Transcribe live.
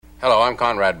Hello, I'm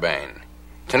Conrad Bain.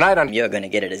 Tonight on You're going to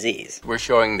get a disease. We're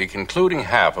showing the concluding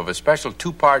half of a special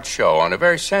two-part show on a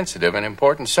very sensitive and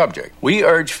important subject. We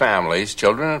urge families,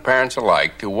 children and parents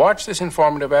alike, to watch this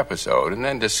informative episode and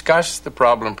then discuss the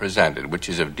problem presented, which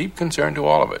is of deep concern to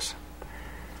all of us.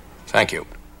 Thank you.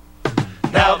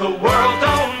 Now the world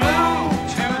don't move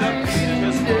to the beat of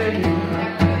this day.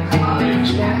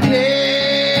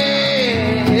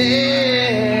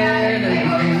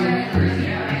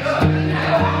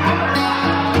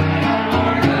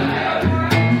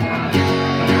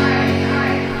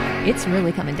 It's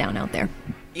really coming down out there.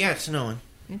 Yeah, it's snowing.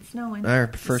 It's snowing. Our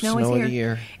first snow of the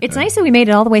year. It's nice that we made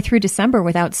it all the way through December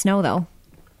without snow, though.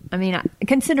 I mean,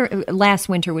 consider last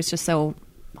winter was just so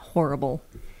horrible.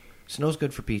 Snow's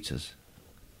good for pizzas.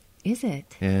 Is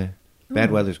it? Yeah. Bad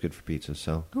weather's good for pizzas,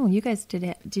 so. Oh, you guys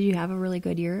did you have a really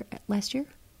good year last year?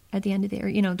 At the end of the year,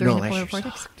 you know, during the polar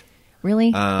vortex? Sucked.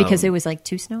 Really? Because it was like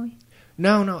too snowy?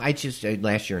 No.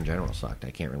 Last year in general sucked.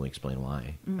 I can't really explain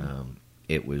why.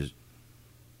 It was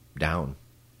down.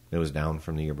 It was down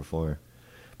from the year before.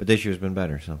 But this year's been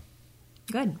better, so.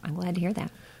 Good. I'm glad to hear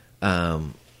that.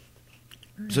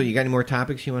 So you got any more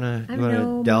topics you want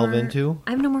to delve into?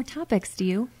 I have no more topics. Do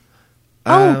you?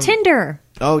 Tinder.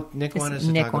 Oh, Nick wanted us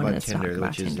to talk about Tinder,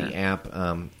 which is the app.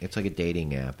 It's like a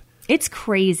dating app. It's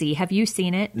crazy. Have you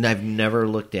seen it? And I've never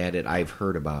looked at it. I've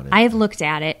heard about it. I have looked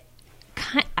at it.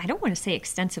 I don't want to say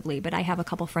extensively, but I have a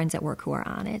couple friends at work who are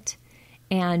on it.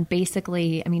 And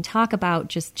basically, I mean, talk about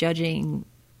just judging.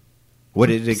 What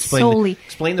is it? Solely.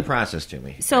 Explain the process to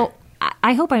me. So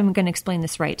I hope I'm going to explain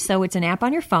this right. So it's an app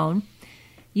on your phone.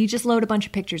 You just load a bunch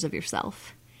of pictures of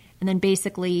yourself. And then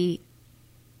basically,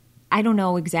 I don't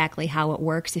know exactly how it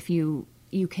works, if you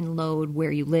can load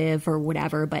where you live or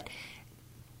whatever, but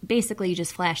basically you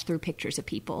just flash through pictures of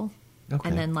people. Okay.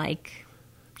 And then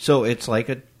So it's like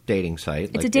a dating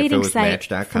site. It's a dating site.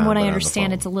 Match.com, from what I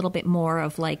understand, it's a little bit more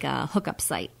of like a hookup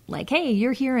site. Like, hey,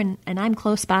 you're here and I'm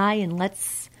close by and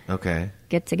let's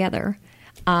get together.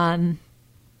 But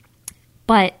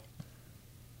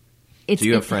so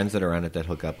you have friends that are on it that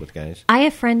hook up with guys? I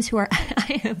have friends who are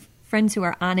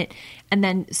on it and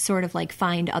then sort of like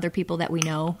find other people that we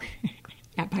know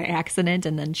by accident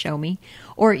and then show me,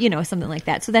 or something like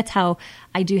that. So that's how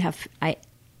I do have. I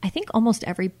think almost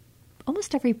every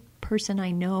person I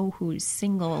know who's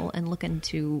single and looking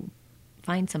to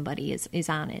find somebody is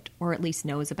on it, or at least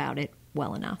knows about it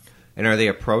well enough. And are they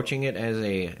approaching it as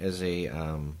a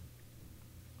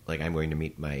like I'm going to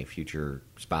meet my future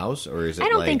spouse, or is it? I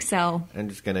don't think so. I'm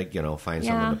just gonna find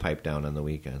someone to pipe down on the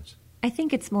weekends. I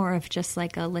think it's more of just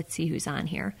like a let's see who's on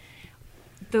here.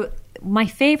 My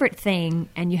favorite thing,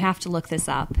 and you have to look this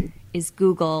up, is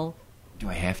Google. Do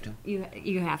I have to?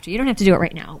 You have to. You don't have to do it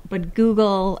right now, but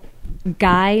Google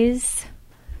guys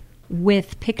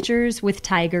with pictures with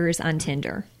tigers on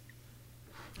Tinder.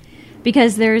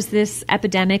 Because there's this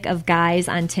epidemic of guys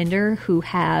on Tinder who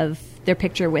have their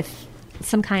picture with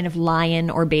some kind of lion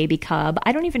or baby cub.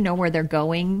 I don't even know where they're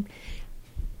going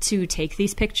to take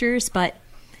these pictures, but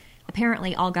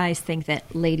apparently all guys think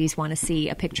that ladies want to see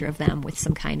a picture of them with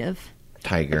some kind of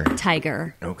tiger.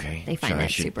 Okay. They find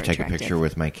that super take attractive. A picture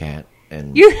with my cat.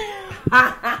 And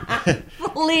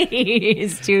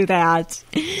please do that.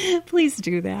 Please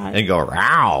do that. And go,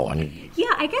 row.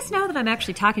 Yeah, I guess now that I'm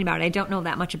actually talking about it, I don't know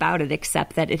that much about it,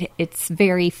 except that it's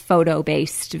very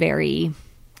photo-based, very...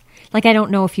 Like, I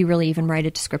don't know if you really even write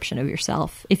a description of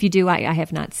yourself. If you do, I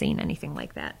have not seen anything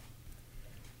like that.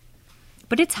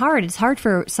 But it's hard. It's hard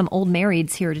for some old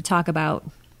marrieds here to talk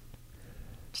about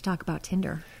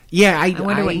Tinder. Yeah, I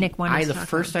wonder what Nick wanted to the talk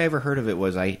first about. I ever heard of it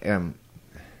was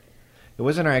it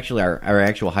wasn't our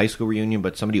actual high school reunion,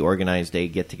 but somebody organized a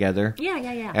get-together. Yeah.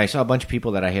 And I saw a bunch of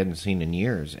people that I hadn't seen in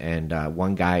years, and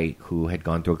one guy who had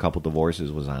gone through a couple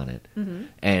divorces was on it. Mm-hmm.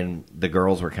 And the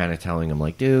girls were kind of telling him,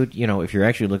 like, dude, if you're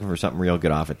actually looking for something real,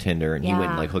 get off of Tinder. And he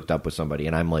went and, hooked up with somebody.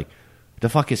 And I'm like, the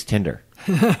fuck is Tinder?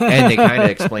 And they kind of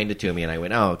explained it to me, and I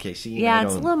went, oh, okay. See, yeah,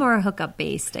 it's a little more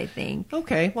hookup-based, I think.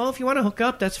 Okay, well, if you want to hook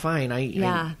up, that's fine.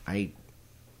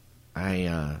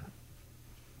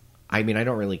 I mean, I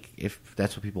don't really, if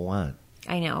that's what people want.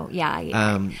 I know, yeah.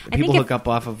 People hook up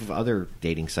off of other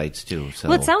dating sites, too. So.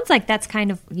 Well, it sounds like that's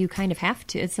you kind of have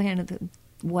to. It's kind of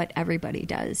what everybody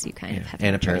does. You kind of have to.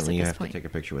 And apparently you have to take a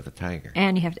picture with a tiger.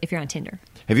 And you have to, if you're on Tinder.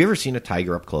 Have you ever seen a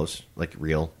tiger up close, like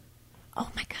real? Oh,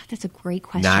 my God, that's a great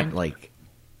question. Not like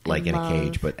in a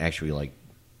cage, but actually like...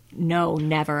 No,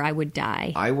 never. I would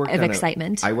die of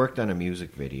excitement. I worked on a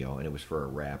music video, and it was for a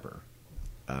rapper.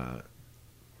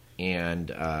 And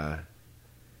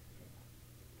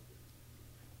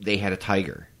they had a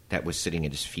tiger that was sitting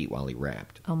at his feet while he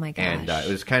rapped. Oh, my gosh. And it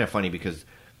was kind of funny because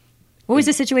What was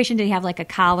the situation? Did he have like a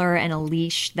collar and a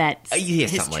leash that Yeah,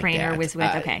 his something trainer like that. was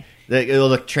with? Okay.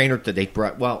 The trainer that they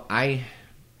brought. Well, I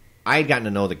had gotten to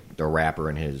know the rapper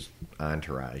and his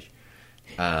entourage.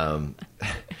 I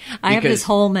have this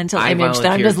whole mental image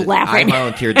that I'm just laughing. I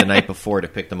volunteered the night before to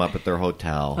pick them up at their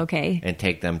hotel. Okay. And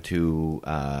take them to,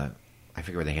 I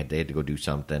forget where they had to go do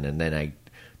something. And then I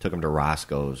took them to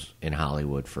Roscoe's in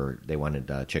Hollywood they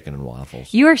wanted chicken and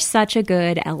waffles. You are such a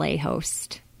good LA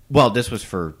host. Well, this was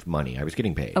for money. I was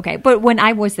getting paid. Okay. But when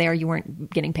I was there, you weren't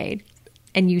getting paid.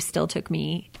 And you still took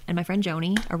me and my friend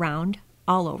Joni around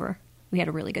all over. We had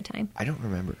a really good time. I don't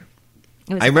remember.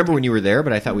 It I remember when you were there,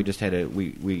 but I thought we just had you,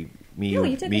 you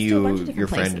took us to a bunch of different your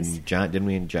friend, places. and John. Didn't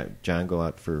we and John go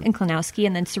out for? in Klanowski,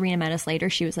 and then Serena met us later.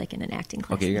 She was like in an acting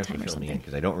class Okay, you at got the time to or fill me in something.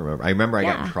 because I don't remember. I remember I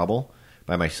got in Yeah. trouble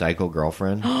by my psycho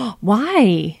girlfriend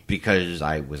Why? because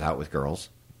I was out with girls.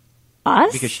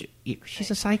 Us? Because she's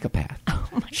a psychopath.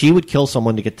 She would kill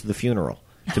someone to get to the funeral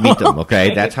to meet them.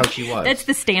 Okay, that's how she was. That's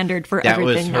the standard for That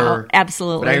was everything her. now.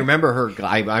 Absolutely. But I remember her.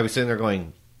 I was sitting there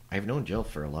going, "I've known Jill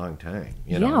for a long time."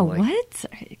 You know, yeah, like, what?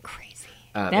 Crazy.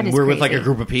 That and is we're crazy. with like a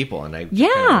group of people, and I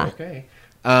Yeah. okay.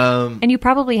 And you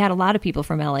probably had a lot of people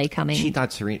from LA coming. She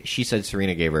thought She said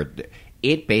Serena gave her.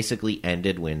 It basically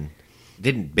ended when.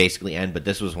 Didn't basically end, but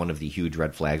this was one of the huge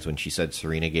red flags when she said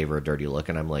Serena gave her a dirty look,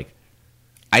 and I'm like,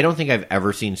 I don't think I've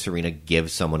ever seen Serena give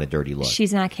someone a dirty look.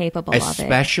 She's not capable of it.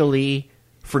 Especially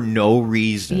for no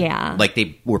reason. Yeah. Like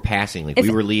they were passing. Like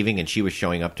we were leaving and she was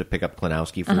showing up to pick up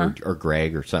Klanowski for or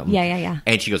Greg or something. Yeah.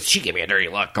 And she goes, she gave me a dirty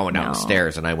look going down No. the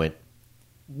stairs. And I went,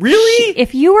 really?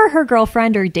 If you were her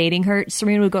girlfriend or dating her,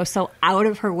 Serena would go so out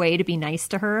of her way to be nice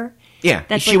to her. Yeah.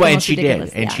 That's she like the went, and most she did.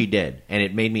 ridiculous- And yeah. she did. And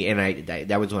it made me, and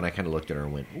that was when I kind of looked at her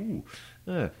and went, ooh,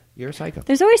 you're a psycho.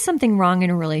 There's always something wrong in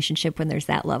a relationship when there's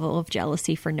that level of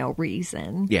jealousy for no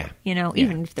reason. Yeah. You know, Yeah.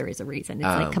 even if there is a reason. It's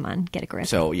like, come on, get a grip.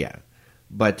 So, yeah.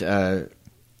 But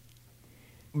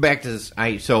back to this,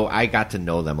 I got to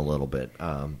know them a little bit.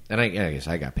 And I guess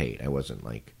I got paid. I wasn't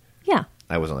like, yeah.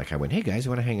 I went, hey guys,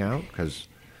 you want to hang out? Because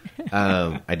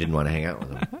I didn't want to hang out with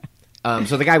them.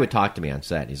 So the guy would talk to me on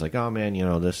set. He's like, oh man, you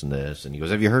know, this and this. And he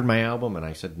goes, have you heard my album? And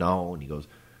I said, no. And he goes,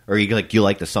 or you like, do you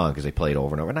like the song? Because they play it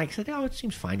over and over. And I said, oh, it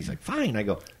seems fine. He's like, fine. I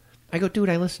go, dude,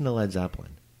 I listen to Led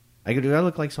Zeppelin. I go, do I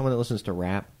look like someone that listens to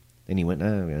rap? And he went,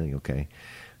 oh, yeah, okay.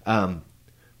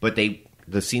 But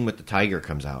the scene with the tiger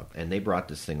comes out, and they brought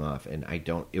this thing off, and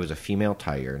it was a female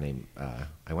tiger named,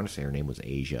 I want to say her name was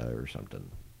Asia or something.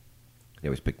 They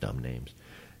always pick dumb names.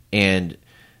 And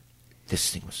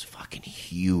this thing was fucking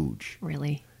huge.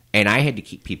 Really? And I had to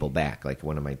keep people back. Like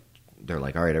they're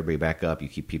like, all right, everybody back up. You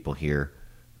keep people here.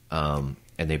 And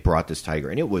they brought this tiger,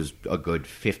 and it was a good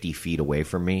 50 feet away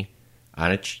from me.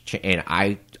 And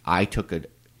I took an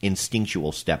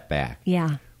instinctual step back.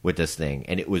 Yeah. With this thing,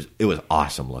 and it was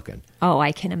awesome looking. Oh,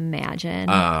 I can imagine.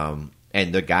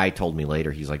 And the guy told me later,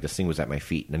 he's like, this thing was at my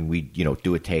feet, and then we'd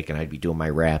do a take, and I'd be doing my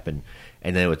rap, and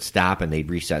then it would stop, and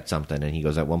they'd reset something, and he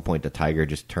goes, at one point, the tiger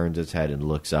just turns its head and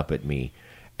looks up at me,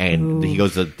 and he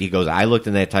goes, I looked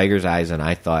in that tiger's eyes, and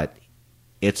I thought,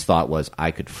 its thought was, I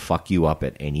could fuck you up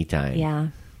at any time. Yeah.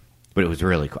 But it was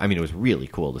really cool. I mean, it was really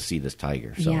cool to see this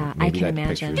tiger. So Yeah, maybe I can that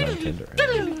imagine. picture's on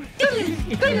Tinder.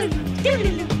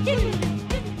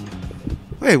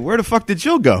 Wait, where the fuck did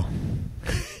Jill go?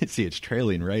 See, it's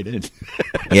trailing right in.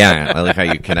 Yeah, I like how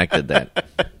you connected that.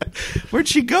 Where'd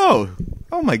she go?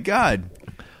 Oh my god.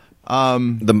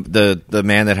 The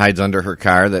man that hides under her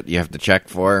car that you have to check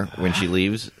for when she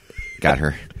leaves got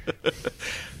her.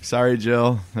 Sorry,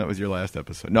 Jill. That was your last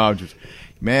episode. No, I'm just...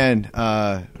 Man,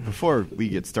 before we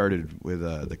get started with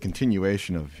the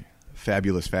continuation of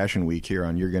Fabulous Fashion Week here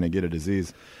on You're Gonna Get a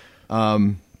Disease,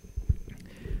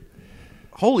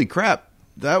 holy crap,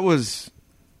 that was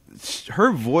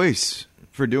her voice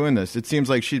for doing this. It seems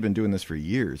like she'd been doing this for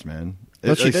years, man.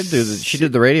 Well, she did do. She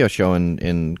did the radio show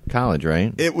in college,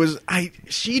 right? It was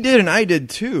she did and I did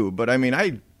too. But I mean,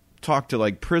 I talked to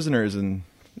like prisoners in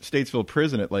Statesville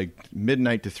prison at like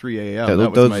midnight to 3 a.m.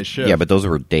 That was my shift. Yeah, but those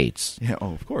were dates. Yeah,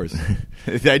 of course.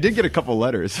 I did get a couple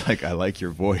letters like, "I like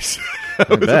your voice." I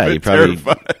was bet. a bit You probably-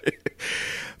 terrified.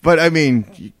 But I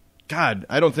mean, God,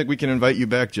 I don't think we can invite you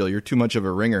back, Jill. You're too much of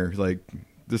a ringer. Like,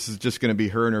 this is just going to be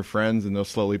her and her friends, and they'll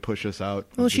slowly push us out.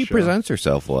 Well, of the she show. presents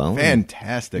herself well.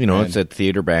 Fantastic. You know, man. it's a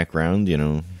theater background. You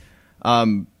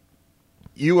know,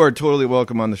 You are totally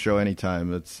welcome on the show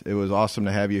anytime. It was awesome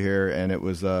to have you here, and it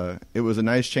was a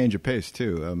nice change of pace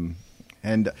too.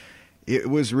 And it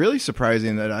was really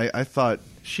surprising that I thought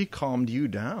she calmed you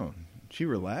down. She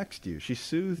relaxed you. She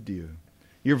soothed you.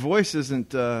 Your voice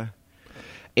isn't.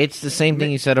 it's the same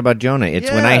thing you said about Jonah. It's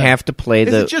Yeah. when I have to play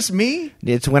Is the. it just me?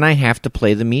 It's when I have to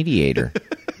play the mediator.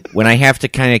 when I have to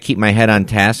kind of keep my head on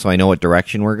task so I know what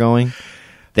direction we're going,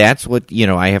 that's what,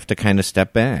 I have to kind of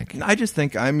step back. I just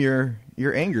think I'm your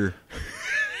anger.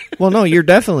 Well, no, you're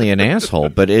definitely an asshole,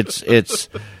 but it's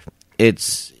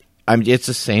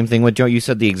the same thing with Joe. You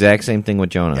said the exact same thing with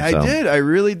Jonah. I so. did. I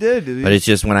really did. But it's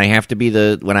just when I have to be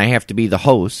the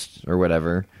host or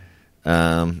whatever,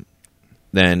 then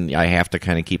I have to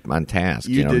kind of keep on task.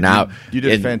 You did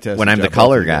a fantastic when I'm the job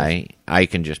color both of you guy, I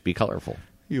can just be colorful.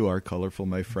 You are colorful,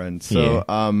 my friend. So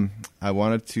I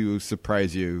wanted to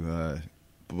surprise you,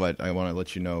 but I want to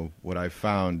let you know what I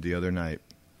found the other night.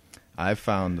 I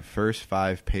found the first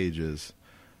 5 pages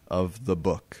of the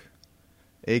book,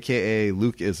 a.k.a.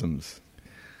 Luke-isms.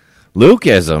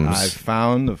 Luke-isms? I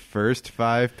found the first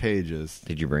 5 pages.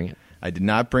 Did you bring it? I did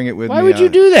not bring it with me. Why would you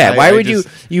do that? Why would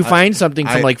you find something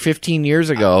from like 15 years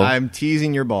ago? I'm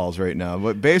teasing your balls right now.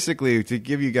 But basically, to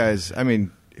give you guys, I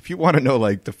mean, if you want to know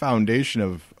like the foundation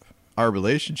of our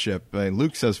relationship,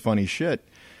 Luke says funny shit.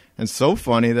 And so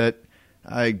funny that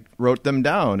I wrote them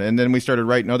down. And then we started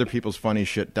writing other people's funny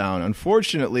shit down.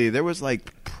 Unfortunately, there was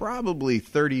like probably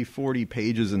 30, 40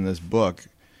 pages in this book.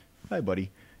 Hi,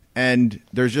 buddy. And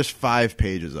there's just 5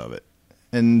 pages of it.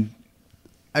 And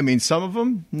I mean, some of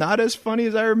them not as funny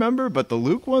as I remember, but the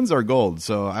Luke ones are gold.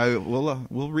 So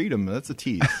we'll read them. That's a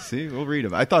tease. See, we'll read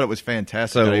them. I thought it was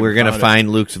fantastic. So we're gonna find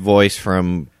Luke's voice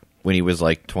from when he was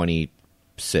like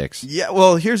 26. Yeah.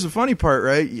 Well, here's the funny part,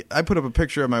 right? I put up a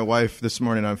picture of my wife this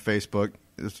morning on Facebook.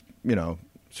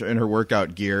 In her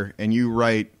workout gear, and you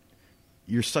write,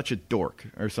 "You're such a dork,"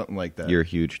 or something like that. You're a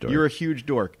huge dork. You're a huge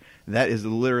dork. That is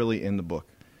literally in the book.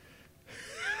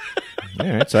 All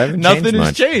right, so I haven't Nothing changed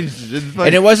has changed.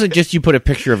 And it wasn't just you put a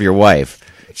picture of your wife.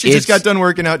 She just got done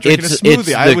working out, drinking a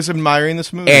smoothie. I was admiring the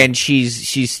smoothie. And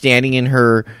she's standing in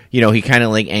her, he kind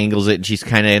of like angles it, and she's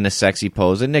kind of in a sexy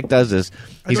pose. And Nick does this.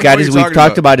 We've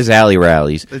talked about his alley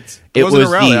rallies. It wasn't a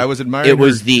rally. I was admiring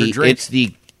her drink. It's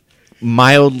the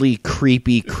mildly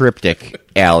creepy, cryptic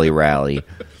alley rally.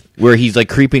 Where he's like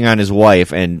creeping on his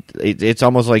wife, and it's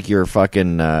almost like you're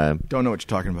fucking... Don't know what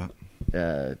you're talking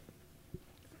about.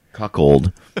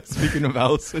 Cuckold. Speaking of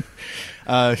Allison,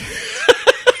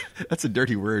 that's a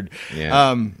dirty word.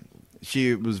 Yeah.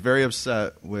 She was very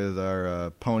upset with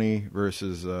our pony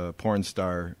versus porn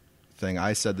star thing.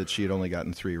 I said that she had only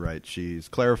gotten 3 right. She's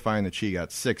clarifying that she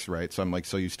got 6 right. So I'm like,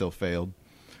 so you still failed?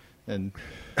 And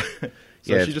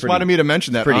so she just wanted me to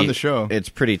mention that on the show. It's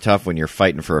pretty tough when you're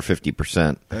fighting for a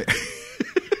 50%.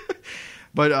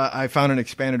 But I found an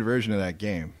expanded version of that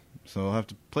game. So I'll have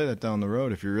to play that down the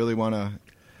road if you really want to.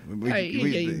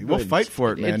 We'll fight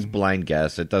for it, man. It's blind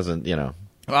guess. It doesn't, Well,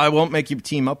 I won't make you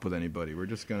team up with anybody. We're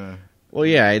just going to... Well,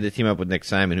 yeah, I had to team up with Nick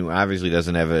Simon, who obviously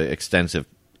doesn't have an extensive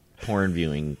porn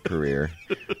viewing career.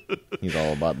 He's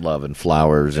all about love and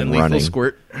flowers and running.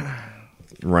 Squirt.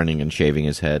 Running and shaving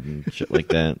his head and shit like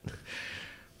that.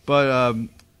 But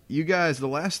you guys, the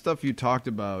last stuff you talked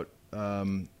about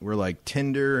were like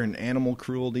Tinder and animal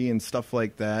cruelty and stuff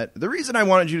like that. The reason I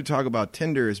wanted you to talk about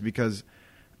Tinder is because...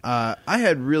 I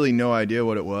had really no idea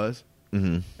what it was. Mm-hmm.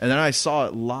 And then I saw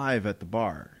it live at the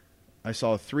bar. I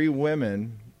saw 3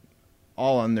 women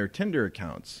all on their Tinder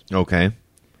accounts. Okay.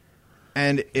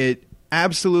 And it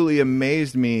absolutely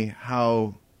amazed me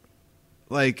how,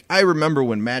 like, I remember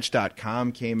when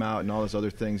Match.com came out and all those other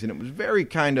things, and it was very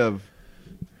kind of,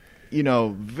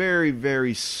 very,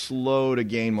 very slow to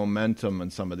gain momentum on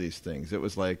some of these things. It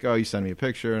was like, oh, you send me a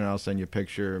picture, and I'll send you a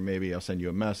picture, maybe I'll send you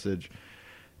a message.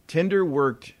 Tinder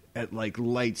worked at like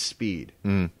light speed.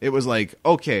 It was like,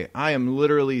 okay, I am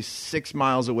literally 6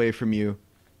 miles away from you.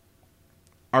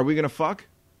 Are we going to fuck?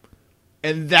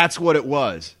 And that's what it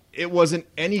was. It wasn't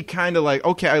any kind of like,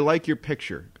 okay, I like your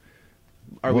picture.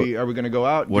 Are we going to go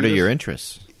out? What are your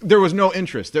interests? There was no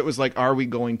interest. It was like, are we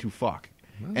going to fuck?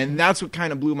 And that's what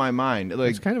kind of blew my mind. Like,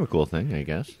 it's kind of a cool thing, I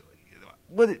guess.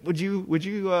 Would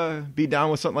you be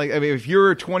down with something like? I mean, if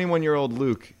you're a 21-year-old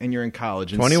Luke and you're in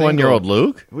college, 21-year-old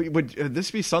Luke, would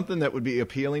this be something that would be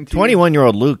appealing to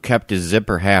 21-year-old Luke kept his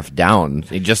zipper half down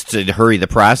just to hurry the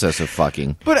process of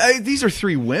fucking. But these are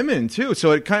 3 women too,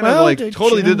 so it kind of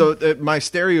totally did my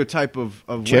stereotype of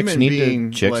chicks women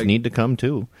being chicks need to come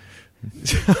too.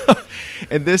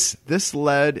 And this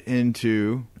led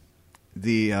into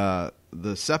the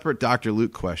separate Dr.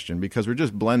 Luke question, because we're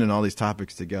just blending all these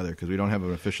topics together because we don't have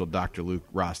an official Dr. Luke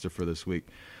roster for this week.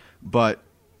 But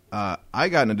I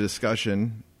got in a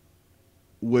discussion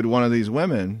with one of these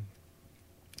women,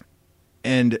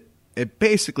 and it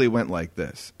basically went like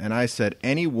this. And I said,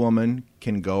 any woman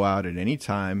can go out at any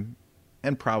time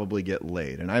and probably get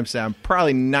laid. And I'm saying I'm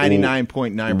probably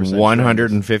 99.9%.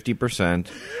 150%.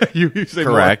 You say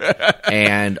correct.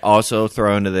 And also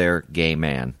throw into there gay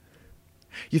man.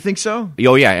 You think so?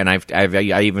 Oh yeah, and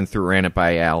I even ran it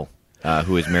by Al,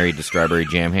 who is married to Strawberry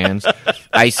Jam Hands.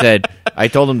 I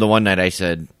told him the one night, I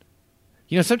said,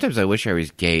 sometimes I wish I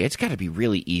was gay. It's got to be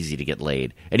really easy to get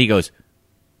laid. And he goes,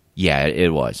 yeah,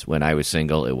 it was. When I was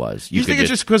single, it was. You think it's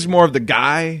just because more of the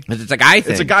guy? It's a guy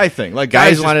thing. It's a guy thing. Like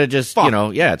guys want to just,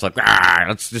 it's like,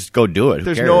 let's just go do it. Who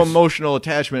There's cares? no emotional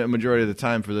attachment a majority of the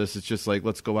time for this. It's just like,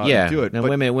 let's go out and do it. Now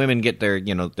women get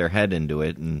their head into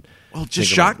it. And well, it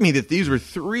just shocked me that these were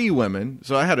 3 women.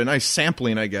 So I had a nice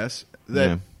sampling, I guess,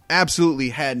 that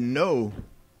absolutely had no,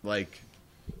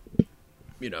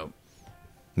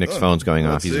 Nick's phone's going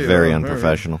off. He's very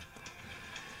unprofessional.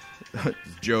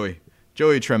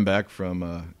 Joey Trembeck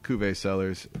from Cuvée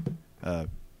Cellars.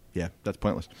 Yeah, that's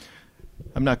pointless.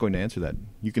 I'm not going to answer that.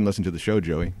 You can listen to the show,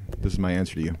 Joey. This is my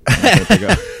answer to you.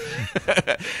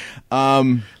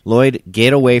 Lloyd,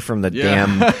 get away from the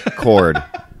damn cord.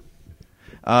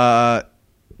 Yeah,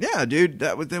 dude,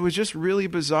 that was just really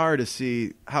bizarre to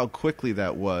see how quickly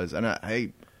that was. And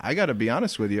I got to be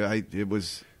honest with you,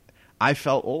 I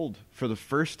felt old for the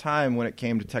first time when it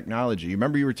came to technology. You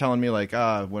remember you were telling me when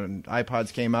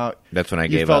iPods came out, that's when I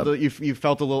gave up. You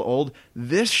felt a little old.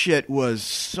 This shit was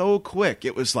so quick.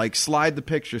 It was like slide the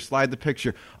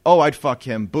picture. Oh, I'd fuck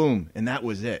him. Boom, and that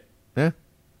was it. Yeah.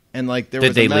 And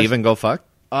did they leave and go fuck?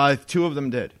 2 of them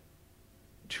did.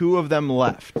 2 of them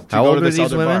left. How old were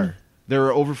these women? Bar. They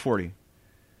were over 40.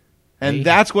 And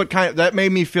that's what that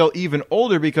made me feel even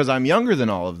older because I'm younger than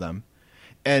all of them.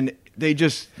 And they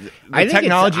just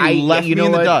technology left me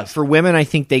in the dust. For women, I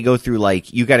think they go through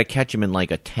you got to catch them in a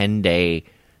 10-day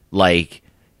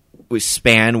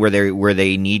span where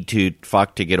they need to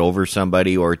fuck to get over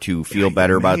somebody or to feel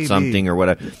better about something or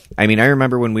whatever. I mean, I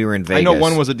remember when we were in Vegas. I know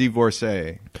one was a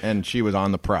divorcee and she was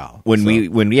on the prowl. When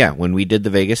we did the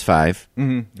Vegas 5,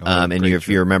 and if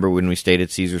you remember when we stayed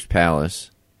at Caesar's Palace,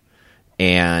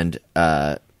 and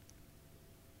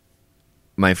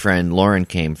my friend Lauren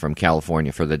came from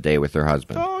California for the day with her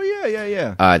husband. Oh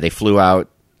yeah. They flew out.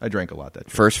 I drank a lot that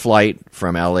day. First flight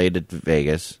from L.A. to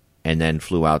Vegas, and then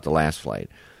flew out the last flight.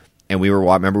 And we were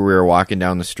walking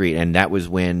down the street, and that was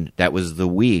the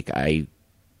week I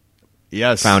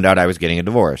found out I was getting a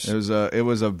divorce. It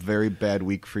was a very bad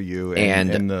week for you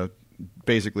and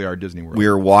basically our Disney World. We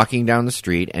were walking down the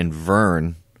street, and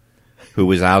Vern, who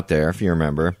was out there, if you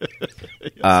remember,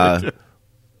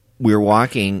 we were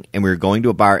walking, and we were going to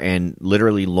a bar, and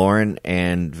literally Lauren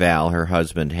and Val, her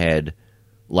husband, had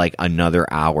another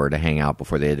hour to hang out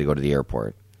before they had to go to the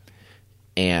airport.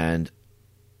 And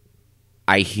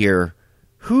I hear,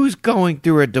 who's going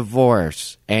through a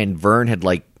divorce? And Vern had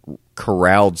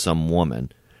corralled some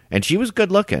woman, and she was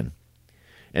good looking.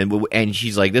 And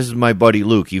she's like, this is my buddy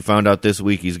Luke. You found out this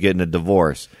week he's getting a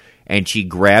divorce. And she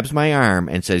grabs my arm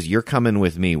and says, you're coming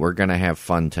with me. We're going to have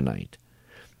fun tonight.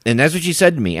 And that's what she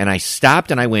said to me. And I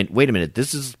stopped and I went, wait a minute.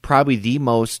 This is probably the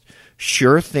most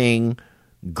sure thing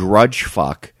grudge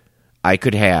fuck I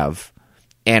could have.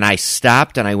 And I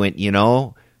stopped and I went,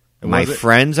 my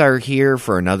friends are here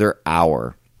for another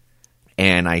hour.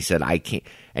 And I said, I can't.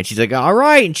 And she's like, all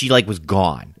right. And she was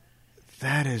gone.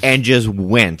 And just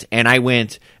went. And I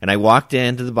went and I walked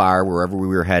into the bar wherever we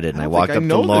were headed. And I walked up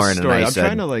to Lauren and I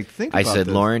said, I said,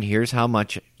 Lauren, here's how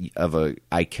much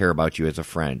I care about you as a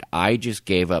friend. I just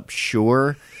gave up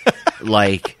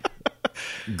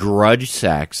grudge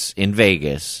sex in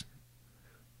Vegas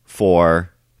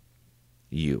for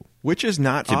you. Which is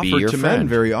not offered to men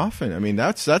very often. I mean,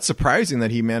 that's surprising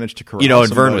that he managed to corral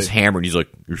and Vern was hammered. He's like,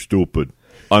 you're stupid.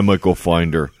 I might go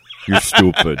find her. You're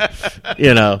stupid.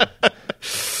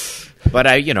 But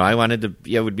I wanted to,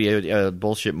 it would be a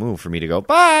bullshit move for me to go,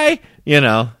 bye,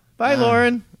 bye,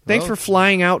 Lauren. Thanks for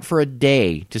flying out for a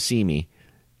day to see me.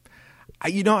 I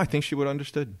think she would have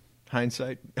understood.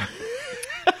 Hindsight.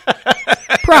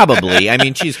 Probably. I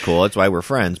mean, she's cool. That's why we're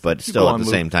friends. But still, at the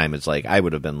same time, it's I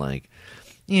would have been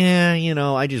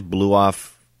I just blew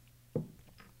off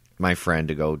my friend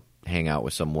to go hang out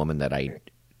with some woman that I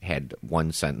had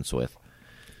one sentence with.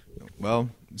 Well,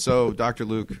 so Dr.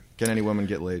 Luke, can any woman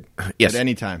get laid? Yes. At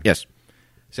any time? Yes.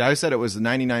 See, I said it was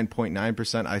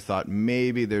 99.9%. I thought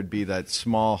maybe there'd be that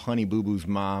small Honey Boo Boo's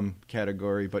mom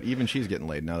category, but even she's getting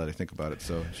laid now that I think about it.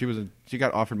 So she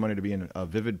got offered money to be in a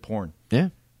Vivid porn. Yeah.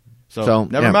 So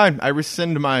never mind. I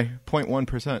rescind my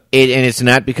 0.1%. And it's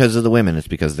not because of the women. It's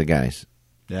because of the guys.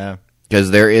 Yeah.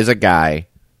 Because there is a guy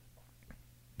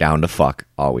down to fuck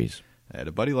always. I had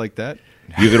a buddy like that.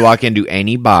 You could walk into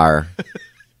any bar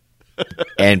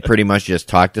and pretty much just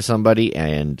talk to somebody,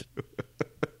 and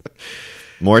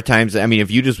more times, I mean, if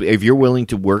you're willing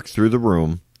to work through the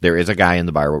room, there is a guy in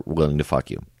the bar willing to fuck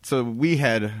you. So we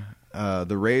had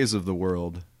the Rays of the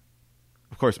world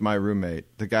of course, my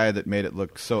roommate, the guy that made it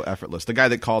look so effortless, the guy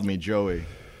that called me Joey,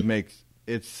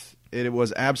 it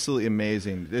was absolutely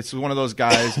amazing. It's one of those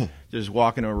guys just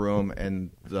walk in a room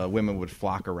and the women would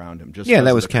flock around him. Just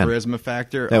that was the Ken. Charisma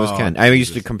factor. That was Ken. I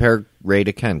used to compare Ray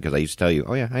to Ken because I used to tell you,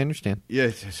 "Oh yeah, I understand." Yeah,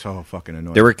 it's so fucking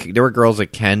annoying. There were girls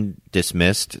that Ken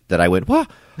dismissed that I went, "What?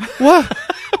 What?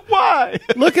 Why?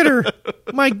 Look at her!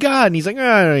 My God!" And he's like,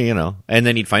 and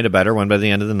then he'd find a better one by the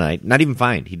end of the night. Not even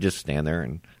find. He'd just stand there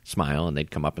and smile, and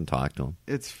they'd come up and talk to him.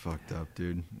 It's fucked up,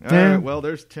 dude. All right, well,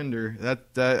 there's Tinder.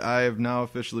 That I have now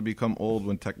officially become old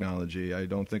with technology. I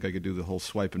don't think I could do the whole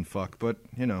swipe and fuck, but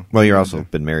Well, you're also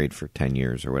been married for 10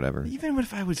 years or whatever. Even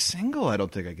if I was single, I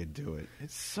don't think I could do it.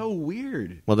 It's so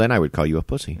weird. Well, then I would call you a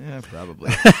pussy. Yeah,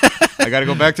 probably. I got to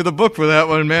go back to the book for that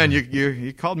one, man.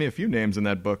 You called me a few names in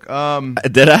that book.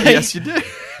 Did I? Yes, you did.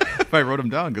 I wrote them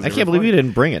down because I can't believe you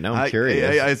didn't bring it. Now I'm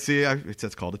curious. I see.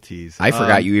 It's called a tease. I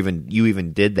forgot you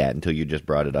even did that until you just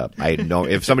brought it up. I know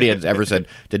if somebody had ever said,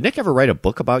 "Did Nick ever write a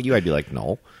book about you?" I'd be like,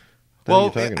 "No."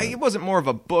 Well, it wasn't more of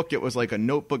a book. It was like a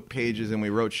notebook pages, and we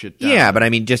wrote shit down. Yeah, but I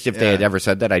mean, just if they had ever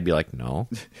said that, I'd be like, "No."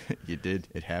 You did.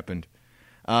 It happened.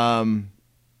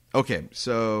 Okay,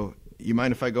 so you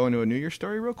mind if I go into a New Year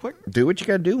story real quick? Do what you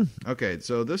got to do. Okay,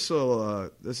 so this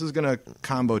is gonna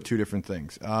combo two different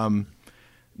things.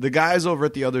 The guys over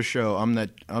at the other show,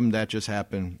 that just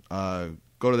happened.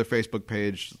 Go to their Facebook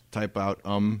page, type out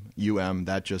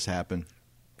that just happened.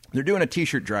 They're doing a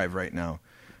T-shirt drive right now.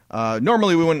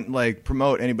 Normally we wouldn't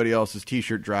promote anybody else's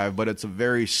T-shirt drive, but it's a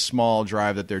very small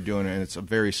drive that they're doing, and it's a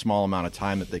very small amount of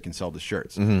time that they can sell the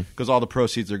shirts because all the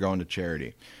proceeds are going to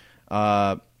charity.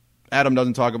 Adam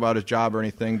doesn't talk about his job or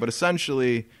anything, but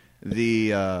essentially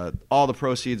all the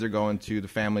proceeds are going to the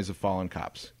families of fallen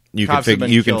cops. You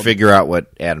can figure out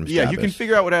what Adam's job is. Yeah, you can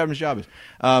figure out what Adam's job is.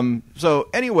 So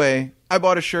anyway, I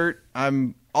bought a shirt.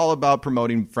 I'm all about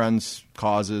promoting friends'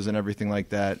 causes and everything like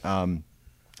that.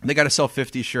 They got to sell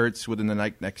 50 shirts within the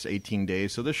next 18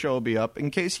 days, so this show will be up. In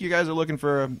case you guys are looking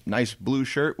for a nice blue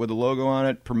shirt with a logo on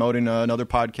it, promoting another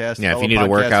podcast. Yeah, if you need a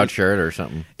workout shirt or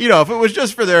something. If it was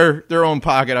just for their own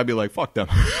pocket, I'd be like, fuck them.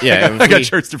 Yeah, I got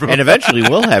shirts to promote. And eventually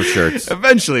we'll have shirts.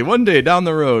 Eventually, one day down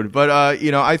the road. But,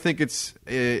 I think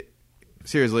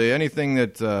seriously, anything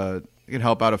that can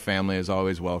help out a family is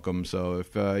always welcome. So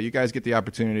if you guys get the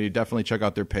opportunity, definitely check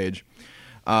out their page.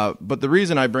 But the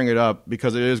reason I bring it up,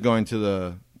 because it is going to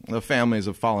the families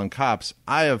of fallen cops,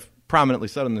 I have prominently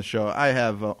said on the show, I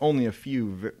have only a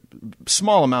few,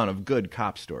 small amount of good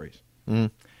cop stories.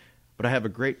 But I have a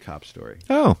great cop story.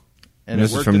 Oh. And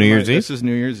this is from New Year's Eve? This is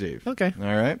New Year's Eve. Okay.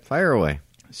 All right. Fire away.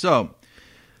 So,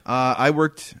 I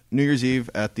worked New Year's Eve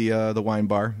at the wine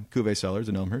bar, Cuvée Cellars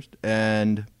in Elmhurst,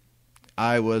 and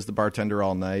I was the bartender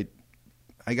all night.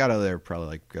 I got out of there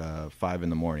probably 5 in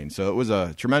the morning. So it was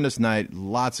a tremendous night,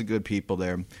 lots of good people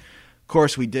there. Of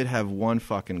course, we did have one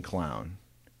fucking clown,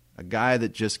 a guy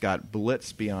that just got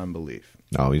blitzed beyond belief.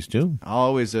 Always do.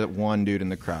 Always that one dude in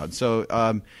the crowd.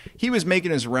 So he was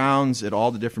making his rounds at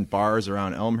all the different bars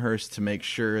around Elmhurst to make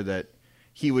sure that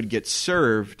he would get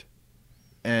served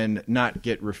and not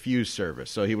get refused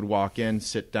service. So he would walk in,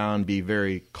 sit down, be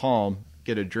very calm,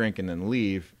 get a drink, and then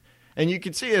leave. And you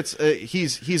can see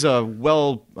he's a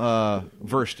well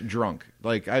versed drunk.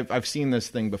 I've seen this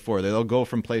thing before. They'll go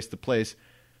from place to place,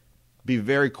 be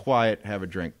very quiet, have a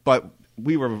drink. But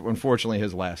we were unfortunately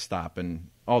his last stop, and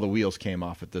all the wheels came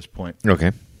off at this point.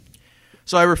 Okay.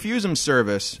 So I refuse him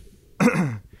service,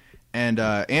 and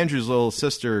Andrew's little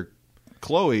sister,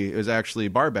 Chloe, is actually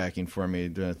bar backing for me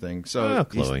doing a thing. So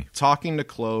Chloe. He's talking to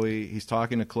Chloe. He's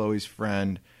talking to Chloe's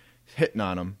friend, hitting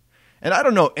on him. And I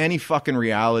don't know any fucking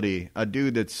reality. A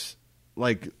dude that's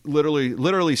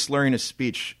literally slurring his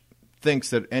speech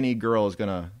thinks that any girl is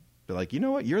gonna be like, you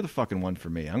know what, you're the fucking one for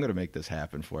me. I'm gonna make this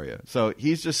happen for you. So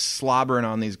he's just slobbering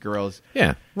on these girls.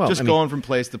 Yeah, well, going from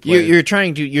place to place. You're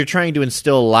trying to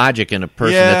instill logic in a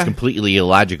person that's completely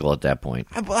illogical at that point.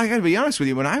 I gotta be honest with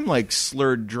you. When I'm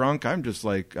slurred drunk, I'm just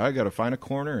I gotta find a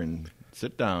corner and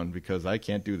sit down because I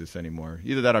can't do this anymore.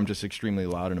 Either that, or I'm just extremely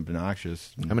loud and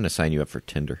obnoxious. I'm gonna sign you up for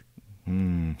Tinder.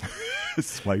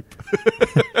 Swipe.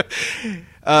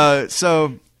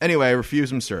 So anyway, I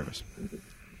refuse him service.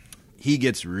 He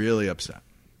gets really upset.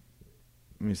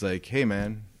 He's like, hey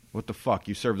man, what the fuck?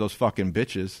 You serve those fucking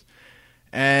bitches.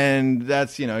 And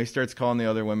that's, he starts calling the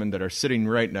other women that are sitting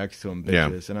right next to him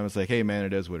bitches. Yeah. And I was like, hey man,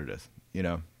 it is what it is.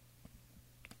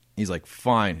 He's like,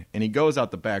 fine. And he goes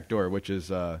out the back door, which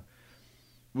is,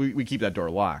 we keep that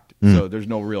door locked. So there's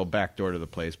no real back door to the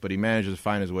place. But he manages to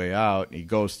find his way out. And he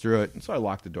goes through it. And so I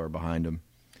lock the door behind him.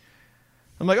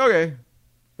 I'm like, okay,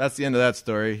 that's the end of that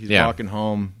story. He's walking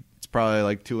home. It's probably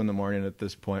like 2 a.m. at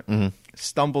this point.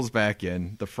 Stumbles back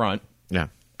in the front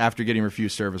after getting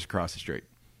refused service across the street.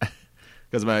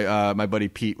 Because my buddy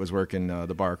Pete was working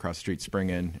the bar across the street, Spring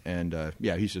Inn, and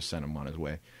he's just sent him on his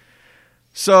way.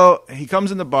 So he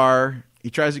comes in the bar. He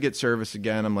tries to get service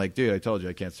again. I'm like, dude, I told you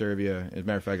I can't serve you. As a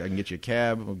matter of fact, I can get you a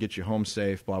cab. We'll get you home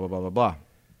safe, blah, blah, blah, blah, blah.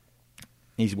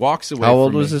 He walks away. How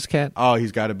old from was me. this cat? Oh,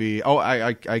 he's got to be. Oh,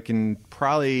 I can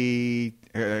probably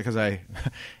because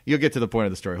you'll get to the point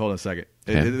of the story. Hold on a second.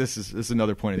 This is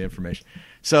another point of the information.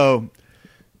 So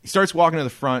he starts walking to the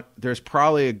front. There's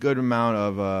probably a good amount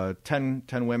of 10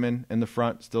 women in the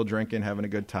front, still drinking, having a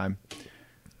good time.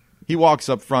 He walks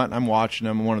up front. I'm watching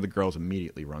him. And one of the girls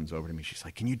immediately runs over to me. She's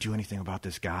like, "Can you do anything about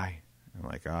this guy?" I'm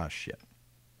like, "Oh shit."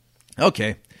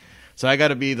 Okay. So I got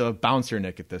to be the bouncer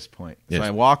Nick at this point. Yes. So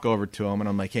I walk over to him and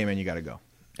I'm like, "Hey man, you got to go."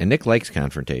 And Nick likes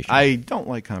confrontation. I don't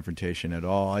like confrontation at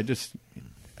all. I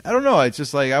don't know. It's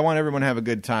just like I want everyone to have a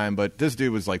good time, but this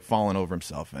dude was like falling over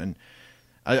himself, and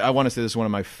I want to say this is one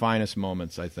of my finest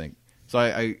moments, I think. So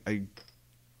I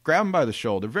grab him by the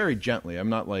shoulder very gently. I'm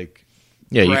not like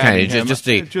you kind of just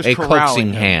a coaxing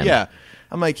him. hand. Yeah.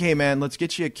 I'm like, "Hey man, let's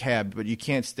get you a cab, but you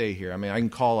can't stay here. I mean, I can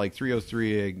call like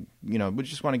 303. We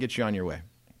just want to get you on your way."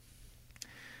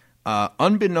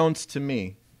 Unbeknownst to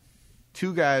me,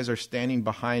 2 guys are standing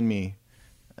behind me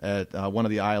at one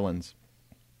of the islands.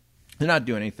 They're not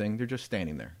doing anything. They're just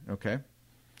standing there, okay?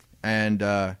 And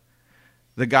the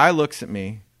guy looks at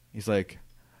me. He's like,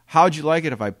 "How'd you like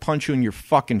it if I punch you in your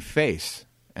fucking face?"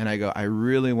 And I go, "I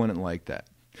really wouldn't like that."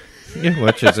 Yeah,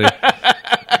 which is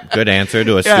a good answer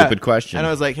to a stupid question. And I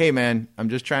was like, "Hey, man, I'm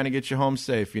just trying to get you home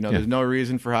safe. There's no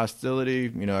reason for hostility.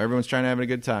 Everyone's trying to have a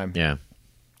good time." Yeah.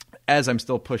 As I'm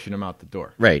still pushing him out the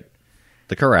door. Right.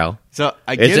 The corral. So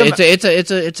I get him.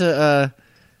 It's a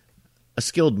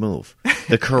skilled move.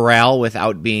 The corral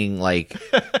without being like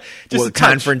Just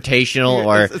confrontational,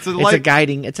 or it's a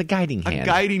guiding hand.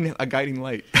 A guiding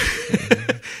light.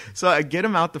 So I get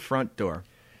him out the front door.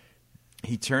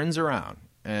 He turns around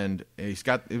and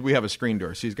we have a screen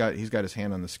door, so he's got his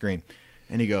hand on the screen,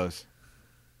 and he goes,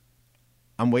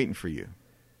 "I'm waiting for you.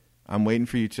 I'm waiting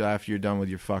for you till after you're done with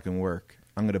your fucking work.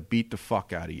 I'm going to beat the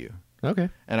fuck out of you." Okay.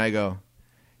 And I go,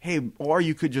 "Hey, or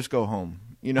you could just go home."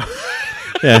 Yeah.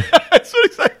 That's what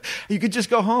he's like. "You could just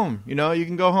go home. You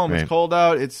can go home. Right. It's cold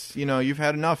out. It's, you've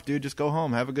had enough, dude. Just go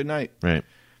home. Have a good night." Right.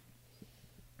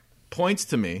 Points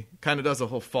to me, kind of does a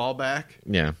whole fallback,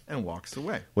 Yeah. and walks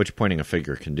away. Which pointing a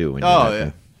finger can do. When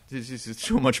It's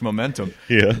too much momentum.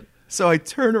 Yeah. So I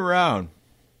turn around,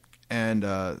 and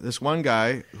this one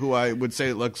guy, who I would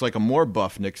say looks like a more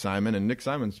buff Nick Simon, and Nick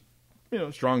Simon's,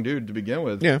 a strong dude to begin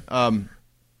with. Yeah.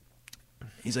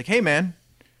 He's like, "Hey, man."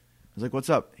 I was like, "What's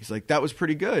up?" He's like, "That was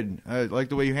pretty good. I like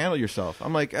the way you handled yourself."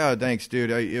 I'm like, "Oh, thanks,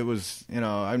 dude. It was,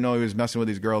 I know he was messing with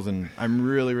these girls, and I'm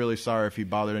really, really sorry if he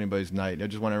bothered anybody's night. I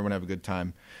just want everyone to have a good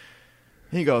time."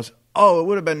 And he goes, "Oh, it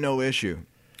would have been no issue."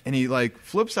 And he like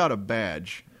flips out a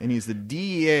badge, and he's the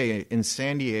DEA in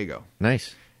San Diego.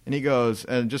 Nice. And he goes,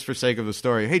 and just for sake of the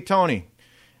story, "Hey, Tony,"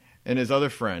 and his other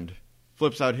friend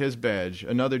flips out his badge,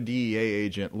 another DEA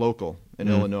agent, local in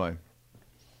Illinois.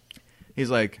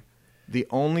 He's like, "The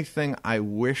only thing I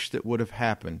wish that would have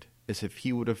happened is if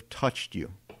he would have touched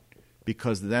you,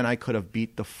 because then I could have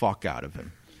beat the fuck out of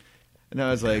him." And I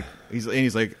was like,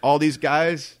 he's like, "All these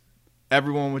guys,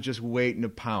 everyone was just waiting to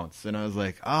pounce." And I was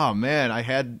like, "Oh man,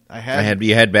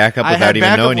 You had backup without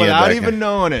even knowing you had without backup. even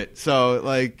knowing it." So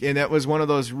like, and that was one of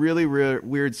those really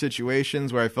weird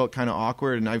situations where I felt kind of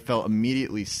awkward, and I felt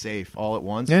immediately safe all at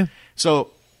once. Yeah.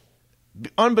 So,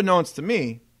 unbeknownst to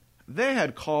me, they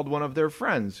had called one of their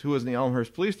friends who was in the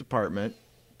Elmhurst Police Department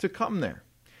to come there.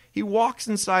 He walks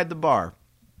inside the bar,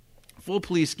 full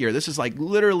police gear. This is like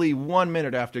literally 1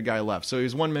 minute after the guy left, so he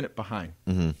was 1 minute behind.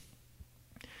 Mm-hmm.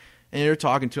 And they're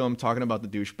talking to him, talking about the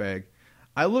douchebag.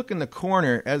 I look in the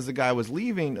corner as the guy was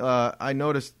leaving. I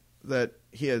noticed that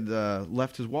he had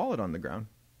left his wallet on the ground,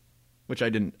 which I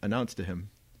didn't announce to him.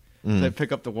 So I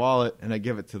pick up the wallet and I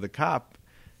give it to the cop,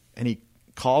 and he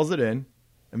calls it in.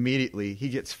 Immediately, he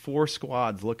gets 4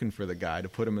 squads looking for the guy to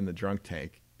put him in the drunk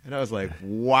tank. And I was like,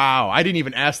 wow, I didn't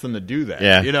even ask them to do that.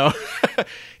 Yeah.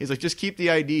 He's like, "Just keep the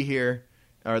ID here,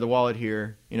 or the wallet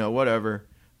here, whatever.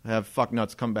 Have fuck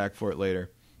nuts come back for it later."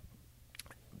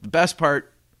 The best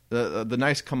part, the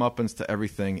nice comeuppance to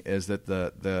everything is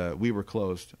that we were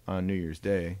closed on New Year's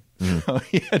Day. So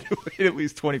he had to wait at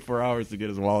least 24 hours to get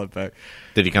his wallet back.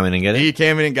 Did he come in and get it? He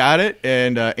came in and got it,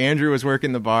 and Andrew was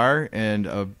working the bar,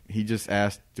 and he just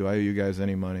asked, "Do I owe you guys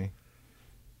any money?"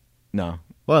 No.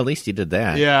 Well, at least he did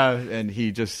that. Yeah, and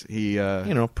he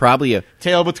probably a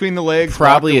tail between the legs,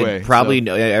 probably walked away, probably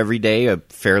every day a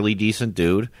fairly decent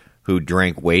dude who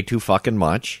drank way too fucking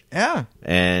much. Yeah.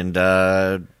 And,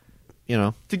 you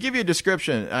know. To give you a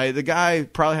description, the guy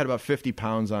probably had about 50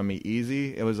 pounds on me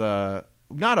easy. It was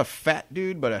not a fat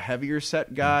dude, but a heavier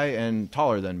set guy and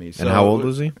taller than me. So and how old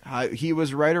was he? He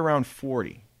was right around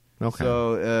 40. Okay.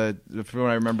 So from what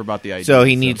I remember about the idea. So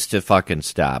he needs to fucking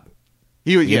stop.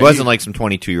 He wasn't like some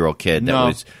 22-year-old kid that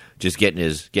was just getting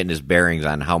his bearings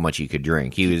on how much he could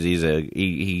drink. He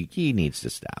needs to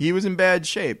stop. He was in bad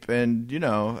shape, and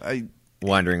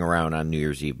wandering around on New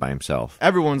Year's Eve by himself.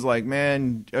 Everyone's like,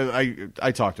 man,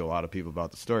 I talked to a lot of people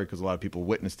about the story because a lot of people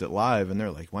witnessed it live, and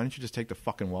they're like, why don't you just take the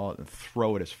fucking wallet and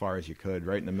throw it as far as you could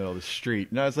right in the middle of the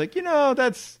street? And I was like,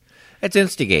 it's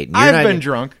instigating. I've been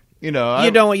drunk. You're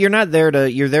not there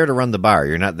to run the bar.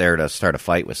 You're not there to start a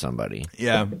fight with somebody.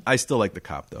 Yeah, I still like the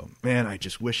cop though. Man, I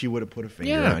just wish he would have put a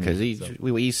finger on you. Because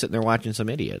he's sitting there watching some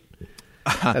idiot.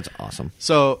 That's awesome.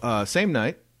 So same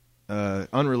night,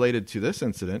 unrelated to this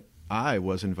incident, I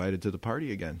was invited to the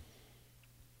party again.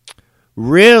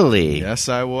 Really? Yes,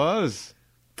 I was.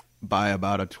 By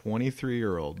about a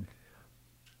 23-year-old. Nice.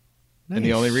 And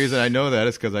the only reason I know that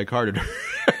is because I carded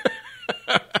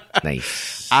her.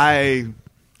 Nice.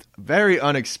 Very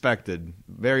unexpected.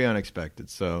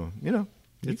 So, you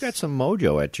got some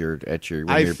mojo at your when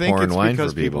I you're think pouring it's wine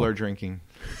because for people. people are drinking.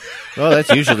 Well, that's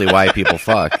usually why people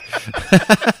fuck.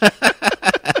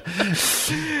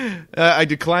 I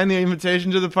declined the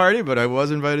invitation to the party, but I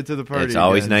was invited to the party. It's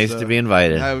always again, nice to be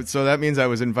invited. So that means I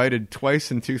was invited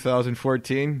twice in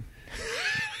 2014.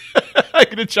 I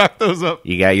could have chalked those up.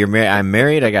 I'm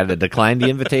married. I got to decline the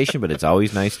invitation, but it's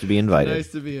always nice to be invited.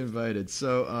 Nice to be invited.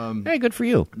 So, hey, good for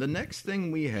you. The next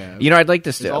thing we have, I'd like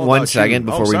to 1 second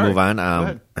before we move on.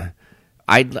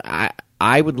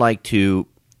 I would like to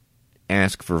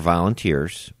ask for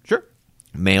volunteers. Sure.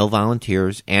 Male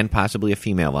volunteers and possibly a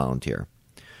female volunteer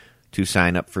to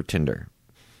sign up for Tinder.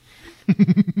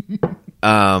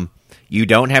 You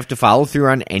don't have to follow through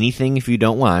on anything if you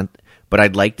don't want, but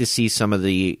I'd like to see some of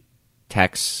the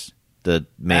texts, the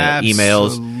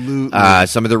emails,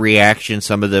 some of the reactions,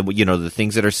 some of the the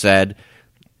things that are said.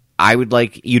 I would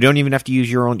like you don't even have to use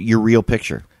your real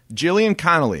picture. Jillian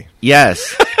Connolly.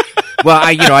 Yes. Well,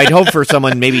 I'd hope for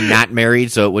someone maybe not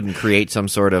married, so it wouldn't create some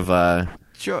sort of.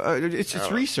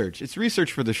 It's research. It's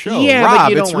research for the show. Yeah,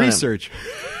 Rob, it's research.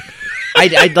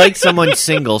 I'd like someone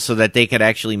single so that they could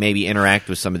actually maybe interact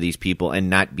with some of these people and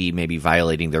not be maybe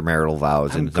violating their marital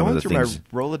vows and some of the things. I'm going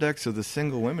through my Rolodex of the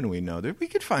single women we know. We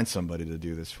could find somebody to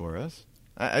do this for us.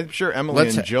 I'm sure Emily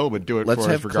and Jill would do it for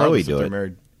us regardless if they're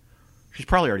married. She's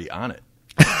probably already on it.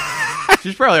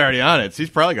 She's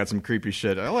probably got some creepy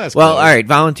shit. I'll ask. Well, all right,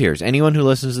 volunteers. Anyone who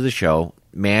listens to the show,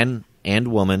 man and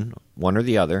woman, one or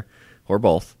the other, or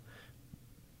both,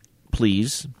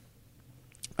 please.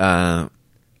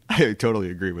 I totally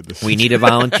agree with this. We need a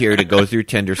volunteer to go through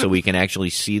Tinder so we can actually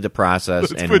see the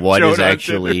process and what is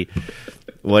actually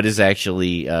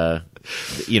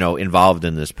involved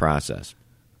in this process.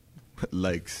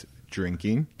 Likes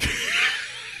drinking.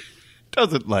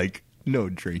 Doesn't like no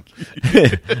drinking.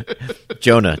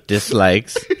 Jonah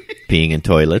dislikes peeing in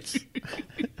toilets.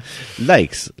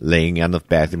 Likes laying on the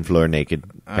bathroom floor naked,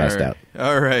 passed out.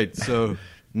 All right. So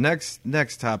next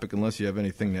topic, unless you have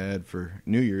anything to add for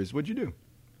New Year's, what'd you do?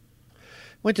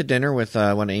 Went to dinner with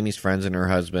one of Amy's friends and her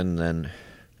husband, then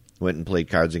went and played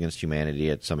Cards Against Humanity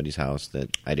at somebody's house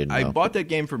that I didn't know. I bought that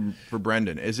game for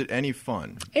Brendan. Is it any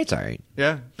fun? It's all right.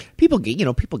 Yeah? People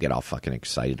get all fucking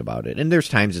excited about it, and there's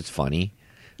times it's funny.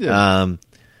 Yeah.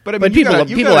 But people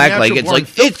act like it's like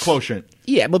it's quotient.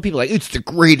 Yeah, but people are like it's the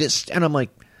greatest, and I'm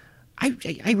like,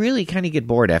 I really kind of get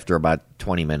bored after about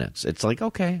 20 minutes. It's like,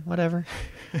 okay, whatever.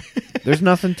 There's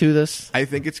nothing to this. I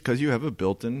think it's because you have a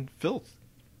built-in filth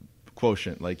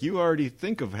quotient. Like, you already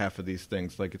think of half of these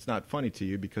things. Like, it's not funny to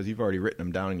you because you've already written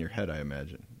them down in your head, I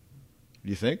imagine. Do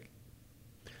you think?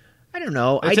 I don't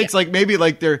know. It's like maybe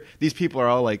like these people are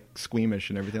all like squeamish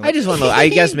and everything. I just want to. I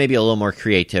guess maybe a little more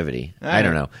creativity. I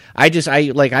don't know. I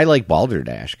like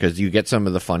Balderdash because you get some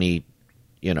of the funny.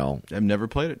 I've never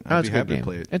played it. I'd be happy to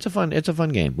play it. It's a fun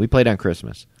game. We played on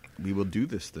Christmas. We will do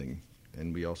this thing,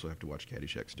 and we also have to watch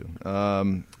Caddyshack too.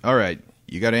 All right,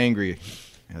 you got angry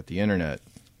at the internet.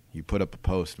 You put up a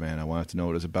post, man. I wanted to know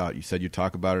what it was about. You said you'd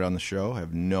talk about it on the show. I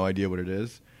have no idea what it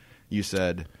is. You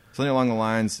said something along the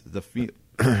lines,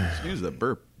 excuse the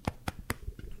burp.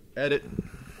 Edit.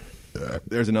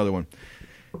 There's another one.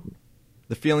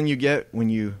 The feeling you get when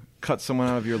you cut someone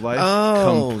out of your life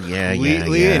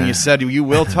completely, yeah. And you said you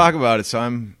will talk about it, so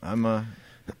I'm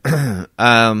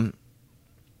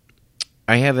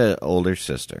I have an older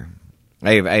sister.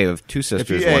 I have two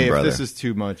sisters, one brother. If this is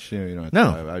too much, you don't have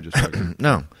no. to, I just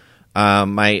no.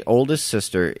 My oldest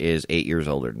sister is 8 years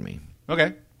older than me.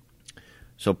 Okay.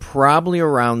 So probably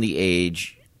around the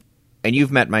age, and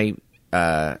you've met my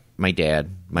my dad,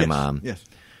 my mom. Yes.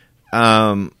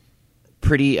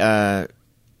 Pretty. I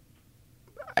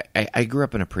grew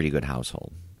up in a pretty good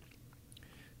household.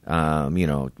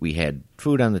 We had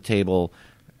food on the table.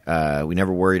 We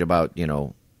never worried about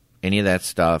any of that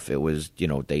stuff. It was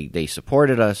they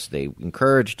supported us. They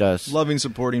encouraged us. Loving,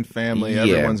 supporting family. Yeah.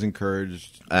 Everyone's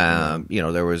encouraged.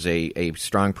 There was a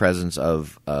strong presence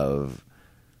of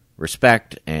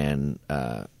respect and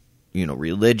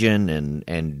religion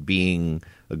and being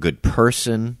a good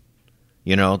person.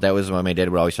 That was what my dad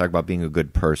would always talk about, being a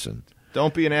good person.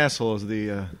 Don't be an asshole is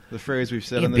the phrase we've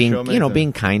said on the being, show. Many times.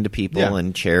 Being kind to people Yeah.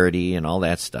 and charity and all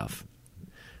that stuff.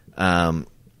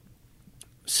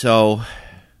 So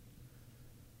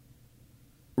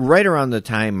right around the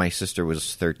time my sister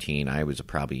was 13, I was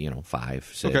probably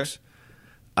 5, 6.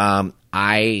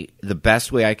 Okay. The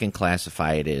best way I can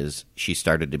classify it is she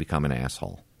started to become an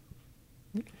asshole.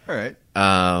 All right.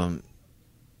 And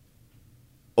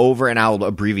I'll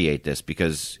abbreviate this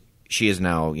because she is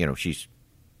now, she's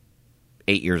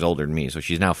 8 years older than me, so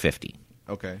she's now 50.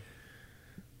 Okay.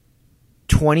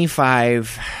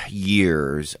 25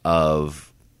 years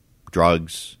of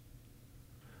drugs.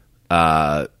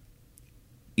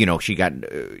 She got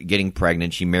getting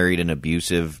pregnant. She married an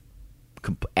abusive,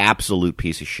 absolute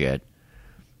piece of shit.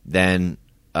 Then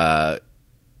they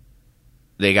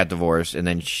got divorced, and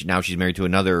then now she's married to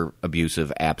another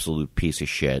abusive, absolute piece of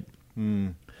shit.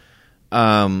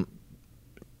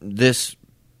 This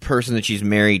person that she's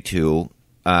married to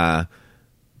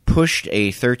pushed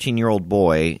a 13-year-old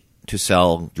boy to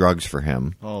sell drugs for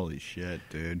him. Holy shit,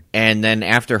 dude. And then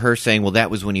after her saying, well, that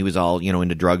was when he was all,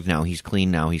 into drugs now. He's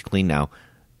clean now.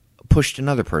 Pushed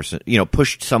another person,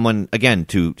 pushed someone, again,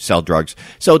 to sell drugs.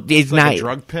 So he's like not... a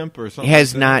drug pimp or something?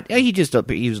 Has not...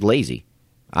 He was lazy.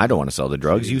 I don't want to sell the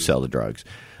drugs. Jeez. You sell the drugs.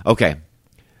 Okay.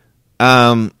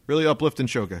 Really uplifting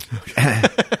show, guys.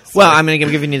 Well, I'm going to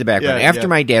give you the background. Yeah, After yeah.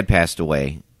 my dad passed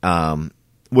away,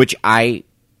 which I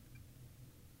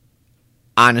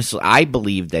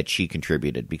believe that she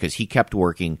contributed because he kept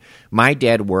working. My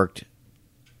dad worked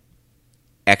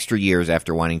extra years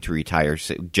after wanting to retire,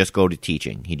 just go to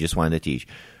teaching. He just wanted to teach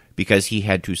because he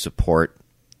had to support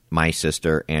my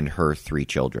sister and her 3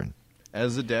 children.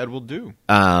 As a dad will do.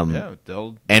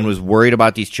 And was worried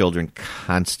about these children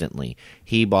constantly.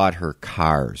 He bought her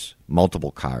cars,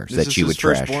 multiple cars that she would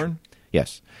trash. Firstborn?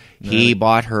 Yes. He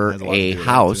bought her has a lot to a do with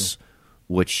that, house,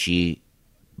 which she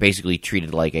basically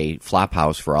treated like a flop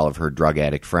house for all of her drug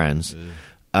addict friends.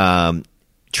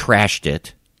 Trashed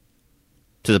it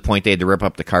to the point they had to rip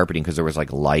up the carpeting because there was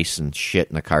like lice and shit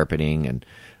in the carpeting. And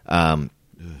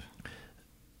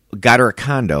got her a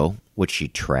condo, which she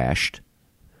trashed.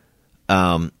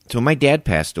 So my dad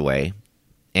passed away,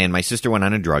 and my sister went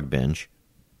on a drug binge.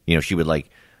 She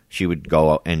would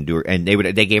go out and do her, and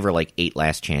they gave her like 8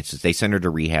 last chances. They sent her to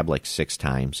rehab like 6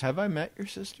 times. Have I met your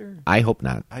sister? I hope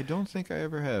not. I don't think I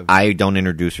ever have. I don't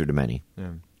introduce her to many.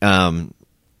 Yeah.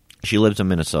 She lives in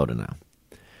Minnesota now.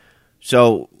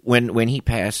 So when he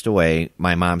passed away,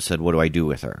 my mom said, "What do I do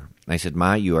with her?" I said,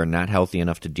 "Ma, you are not healthy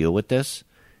enough to deal with this."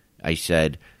 I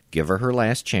said, "Give her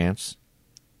last chance,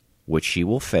 which she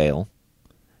will fail,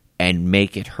 and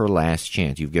make it her last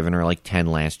chance. You've given her like 10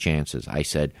 last chances." I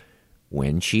said,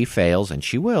 when she fails, and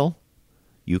she will,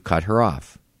 you cut her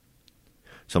off.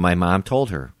 So my mom told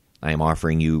her, I am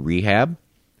offering you rehab.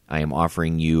 I am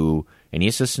offering you any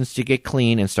assistance to get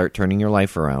clean and start turning your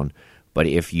life around. But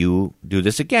if you do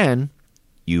this again,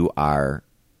 you are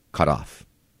cut off.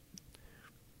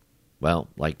 Well,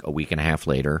 like a week and a half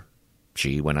later,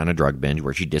 she went on a drug binge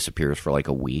where she disappears for like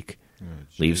a week,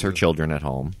 leaves her children at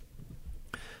home.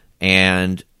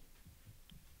 And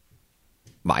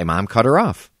my mom cut her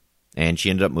off. And she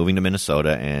ended up moving to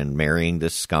Minnesota and marrying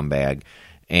this scumbag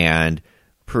and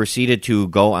proceeded to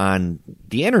go on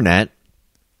the internet,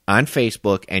 on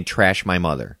Facebook, and trash my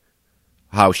mother.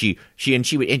 How she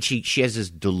has this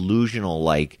delusional,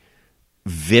 like,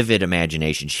 vivid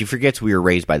imagination. She forgets we were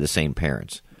raised by the same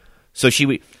parents. So she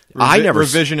would...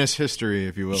 revisionist history,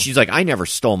 if you will. She's like, I never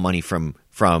stole money from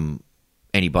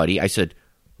anybody. I said,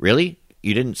 really?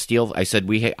 You didn't steal? I said,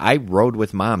 I rode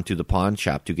with Mom to the pawn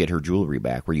shop to get her jewelry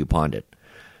back where you pawned it.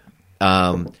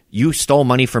 You stole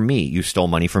money from me. You stole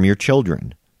money from your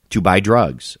children to buy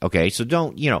drugs. Okay, so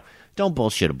don't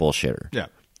bullshit a bullshitter.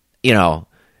 Yeah.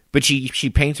 But she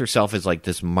paints herself as like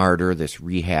this martyr, this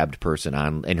rehabbed person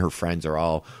and her friends are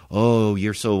all, oh,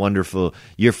 you're so wonderful.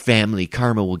 Your family,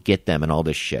 karma will get them and all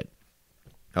this shit.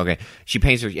 Okay. She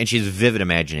paints her, and she has a vivid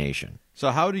imagination.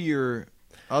 So how do your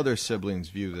other siblings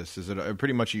view this? Is it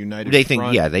pretty much a united They think,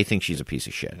 front? they think she's a piece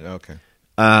of shit. Okay.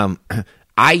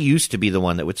 I used to be the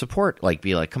one that would support, like,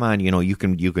 be like, come on, you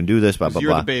can do this, blah, blah,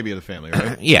 You're blah. the baby of the family,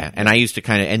 right? Yeah, and I used to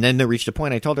kind of, and then there reached a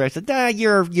point I told her, I said,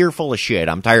 you're full of shit.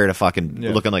 I'm tired of fucking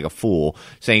looking like a fool,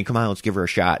 saying, come on, let's give her a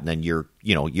shot, and then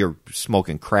you're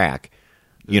smoking crack,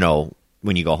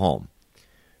 when you go home.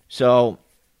 So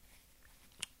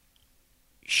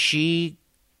she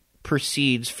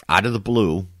proceeds out of the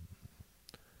blue,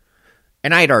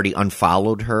 and I had already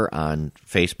unfollowed her on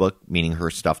Facebook, meaning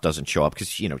her stuff doesn't show up because,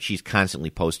 she's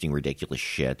constantly posting ridiculous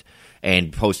shit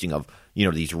and posting of,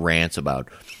 these rants about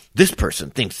this person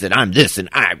thinks that I'm this and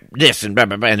I'm this and blah,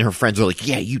 blah, blah. And her friends are like,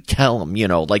 yeah, you tell them,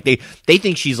 like they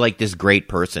think she's like this great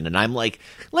person. And I'm like,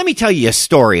 let me tell you a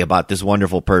story about this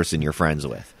wonderful person you're friends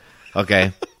with.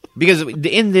 Okay. Because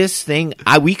in this thing,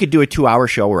 we could do a 2-hour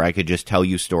show where I could just tell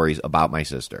you stories about my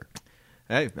sister.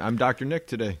 Hey, I'm Dr. Nick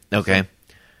today. Okay.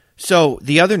 So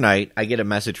the other night, I get a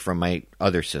message from my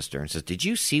other sister and says, did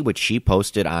you see what she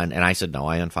posted on? And I said, no,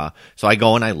 I unfollowed. So I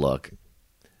go and I look.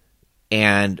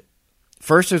 And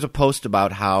first there's a post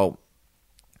about how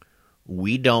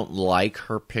we don't like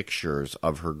her pictures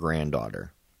of her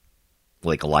granddaughter.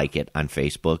 Like it on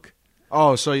Facebook.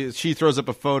 Oh, so she throws up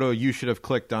a photo. You should have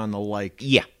clicked on the like.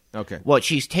 Yeah. Okay. Well,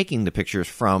 she's taking the pictures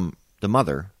from the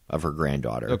mother of her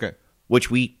granddaughter. Okay. Which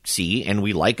we see and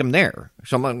we like them there.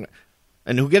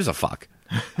 And who gives a fuck?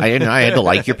 I had to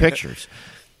like your pictures.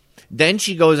 Then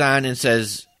she goes on and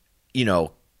says,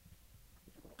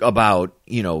 about,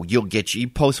 you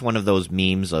post one of those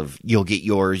memes of you'll get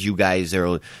yours, you guys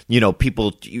are,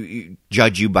 people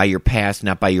judge you by your past,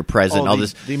 not by your present. All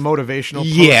this. The motivational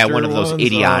Yeah, one of those ones?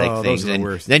 idiotic things. Those are the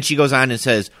worst. Then she goes on and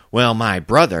says, well, my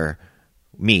brother,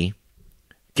 me,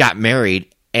 got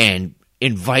married and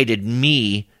invited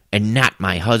me and not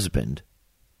my husband.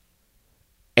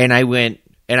 And I went,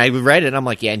 and I read it, and I'm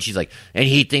like, yeah. And she's like, and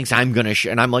he thinks I'm going to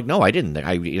and I'm like, no, I didn't.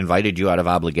 I invited you out of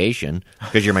obligation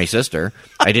because you're my sister.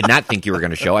 I did not think you were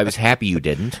going to show. I was happy you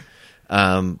didn't.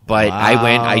 But wow. I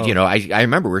went, I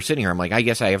remember we were sitting here. I'm like, I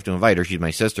guess I have to invite her. She's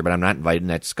my sister, but I'm not inviting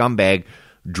that scumbag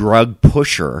drug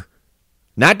pusher.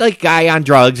 Not like guy on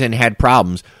drugs and had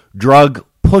problems. Drug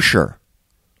pusher.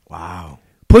 Wow.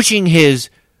 Pushing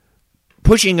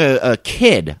a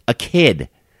kid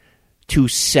to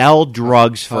sell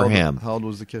drugs for him. How old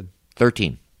was the kid?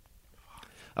 13.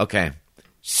 Okay.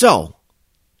 So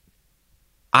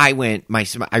I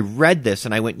read this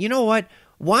and I went, you know what?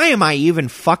 Why am I even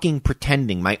fucking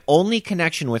pretending? My only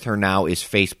connection with her now is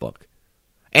Facebook.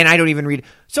 And I don't even read.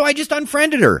 So I just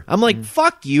unfriended her. I'm like,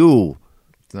 fuck you.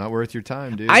 It's not worth your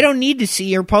time, dude. I don't need to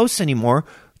see her posts anymore.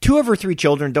 2 of her 3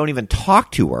 children don't even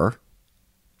talk to her.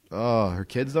 Oh, her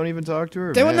kids don't even talk to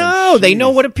her? They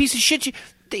know what a piece of shit she...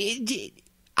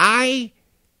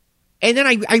 And then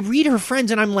I read her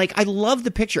friends, and I'm like, I love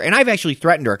the picture. And I've actually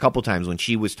threatened her a couple times when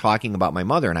she was talking about my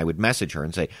mother, and I would message her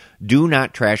and say, do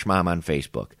not trash mom on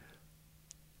Facebook.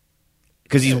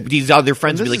 Because these other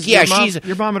friends would be like, yeah,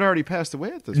 your mom had already passed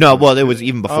away at this No, point. well, it was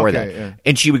even before that. Yeah.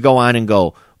 And she would go on and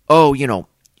go, oh,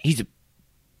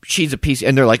 she's a piece...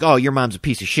 And they're like, oh, your mom's a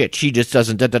piece of shit. She just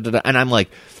doesn't... Da, da, da, da. And I'm like...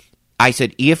 I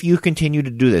said, if you continue to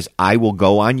do this, I will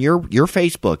go on your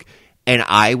Facebook and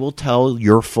I will tell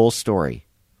your full story.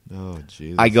 Oh,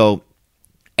 Jesus. I go,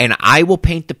 and I will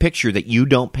paint the picture that you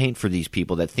don't paint for these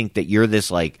people that think that you're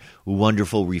this like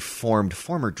wonderful, reformed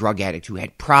former drug addict who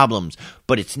had problems,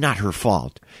 but it's not her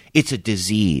fault. It's a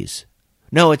disease.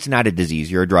 No, it's not a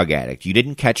disease. You're a drug addict. You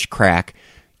didn't catch crack.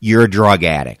 You're a drug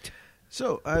addict.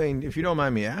 So, I mean, if you don't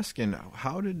mind me asking,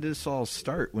 how did this all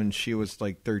start when she was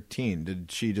like 13?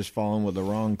 Did she just fall in with the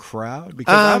wrong crowd?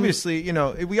 Because obviously,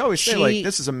 we always say, like,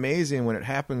 this is amazing when it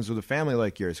happens with a family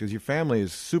like yours because your family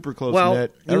is super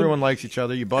close-knit. Everyone likes each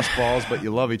other. You bust balls, but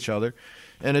you love each other.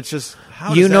 And it's just,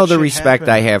 how does that the shit respect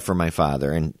happen? I have for my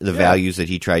father and the values that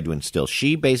he tried to instill.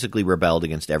 She basically rebelled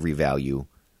against every value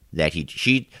that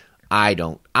I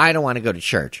don't want to go to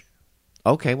church.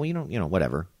 Okay, well,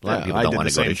 whatever. A lot of people don't want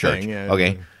to go to church.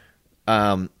 Okay.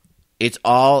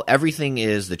 Everything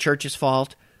is the church's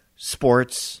fault,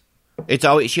 sports.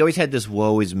 She always had this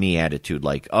woe is me attitude,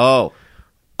 like, oh,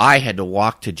 I had to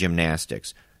walk to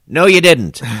gymnastics. No, you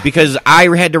didn't, because I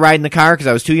had to ride in the car because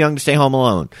I was too young to stay home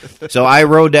alone. So I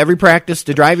rode to every practice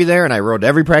to drive you there, and I rode to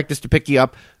every practice to pick you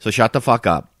up, so shut the fuck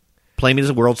up. Play me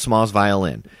the world's smallest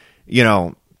violin.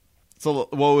 So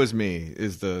woe is me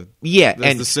is the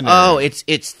the scenario.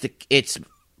 It's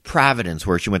Providence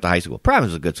where she went to high school.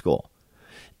 Providence is a good school.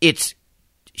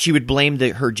 She would blame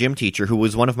her gym teacher who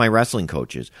was one of my wrestling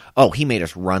coaches. Oh, he made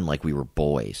us run like we were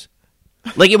boys.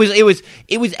 Like it was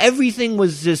everything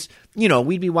was just,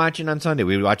 we'd be watching on Sunday.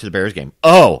 We'd watch the Bears game.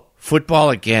 Oh, football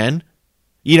again?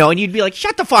 And you'd be like,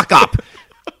 shut the fuck up.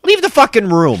 Leave the fucking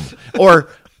room. Or,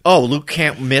 oh, Luke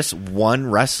can't miss one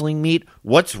wrestling meet.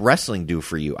 What's wrestling do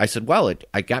for you? I said, well, it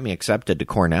got me accepted to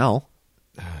Cornell.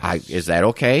 Is that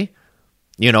okay?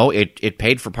 It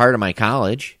paid for part of my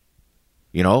college.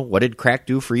 What did crack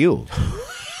do for you?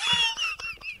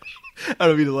 I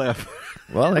don't mean to laugh.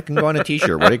 Well, that can go on a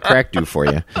T-shirt. What did crack do for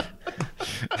you?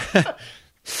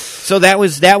 So that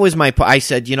was my. I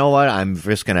said, you know what? I'm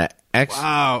just gonna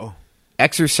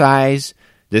exercise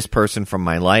this person from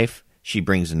my life. She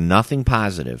brings nothing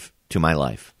positive to my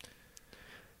life.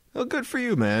 Well, good for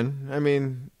you, man. I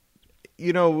mean,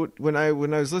 when I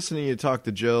was listening to you talk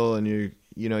to Jill, and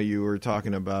you were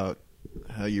talking about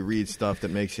how you read stuff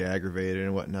that makes you aggravated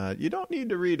and whatnot. You don't need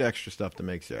to read extra stuff that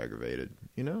makes you aggravated.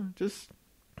 Just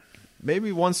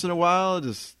maybe once in a while,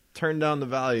 just turn down the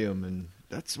volume. And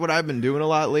that's what I've been doing a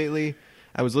lot lately.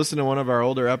 I was listening to one of our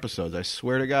older episodes. I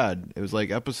swear to God, it was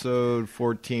like episode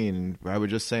 14. Where I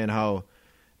was just saying how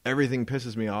everything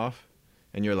pisses me off.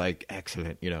 And you're like,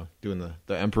 excellent, doing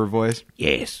the emperor voice.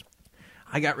 Yes.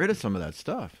 I got rid of some of that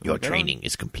stuff. Your training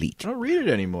is complete. I don't read it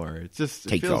anymore. It's just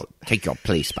take your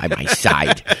place by my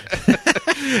side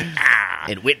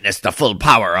and witness the full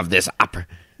power of this opera.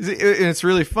 It's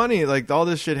really funny. Like all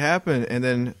this shit happened, and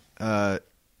then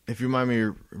if you mind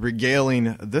me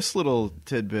regaling this little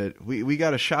tidbit, we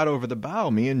got a shot over the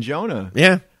bow. Me and Jonah.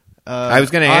 Yeah. I was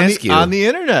going to ask you on the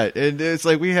internet, and it's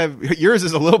like we have yours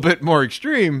is a little bit more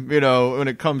extreme, when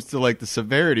it comes to like the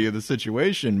severity of the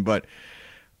situation, but.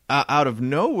 Out of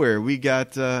nowhere, we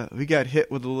got hit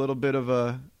with a little bit of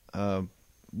a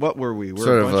what were we? We're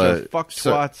sort a bunch of fuck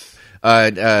twats,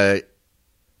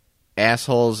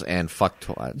 assholes and fuck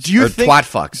twats. Twat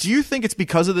fucks? Do you think it's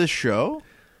because of this show?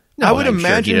 No, I would I'm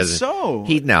imagine sure so.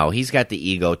 He's got the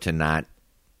ego to not.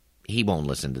 He won't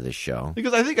listen to this show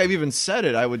because I think I've even said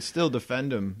it. I would still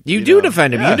defend him. You do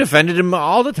defend him. Yeah. You defended him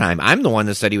all the time. I'm the one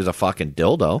that said he was a fucking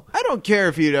dildo. I don't care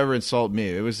if he'd ever insult me.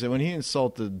 It was when he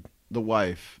insulted the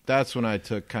wife. That's when I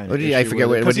took kind of. I forget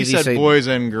what did he said. Say? Boys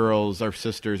and girls are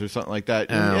sisters or something like that.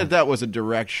 And that was a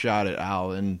direct shot at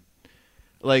Al. And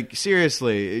like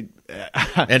seriously,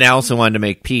 and Allison wanted to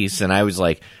make peace, and I was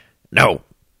like, no.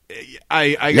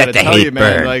 I got to tell you,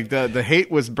 man. Burn. Like the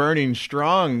hate was burning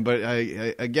strong, but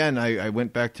I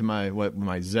went back to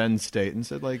my Zen state and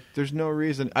said like, there's no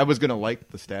reason I was going to like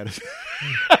the status.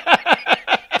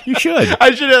 You should.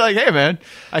 I should have like, hey man,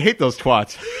 I hate those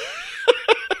twats.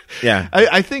 Yeah,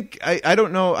 I think I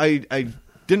don't know. I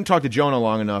didn't talk to Jonah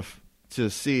long enough to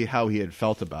see how he had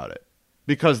felt about it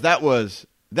because that was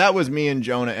me and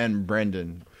Jonah and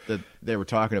Brendan that they were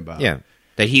talking about. Yeah,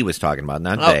 that he was talking about,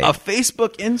 not they. A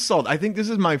Facebook insult. I think this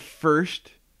is my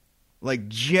first like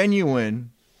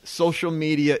genuine social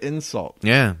media insult.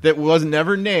 Yeah, that was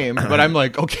never named, but I'm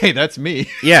like, okay, that's me.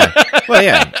 Yeah, well,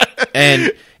 yeah,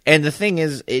 And the thing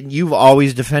is, you've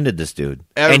always defended this dude,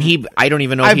 and I don't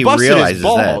even know if he realizes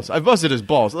that. I busted his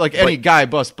balls, like any guy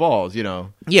busts balls,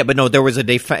 Yeah, but no, there was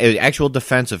actual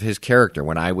defense of his character.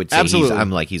 When I would say, I'm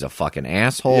like, he's a fucking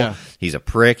asshole. Yeah. He's a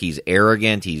prick. He's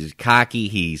arrogant. He's cocky.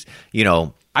 He's,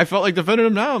 I felt like defending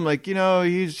him now. I'm like,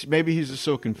 he's just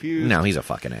so confused. No, he's a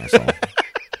fucking asshole.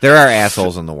 There are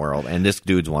assholes in the world, and this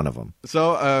dude's one of them.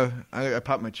 So I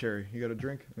popped my cherry. You got a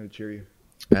drink? I'm going to cheer you.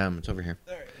 It's over here.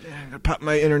 All right, I'm going to pop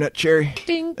my internet cherry.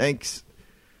 Ding. Thanks.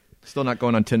 Still not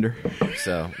going on Tinder.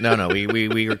 So, no,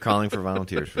 we were calling for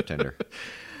volunteers for Tinder.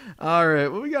 All right,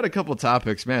 well, we got a couple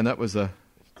topics. Man, that was a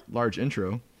large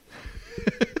intro.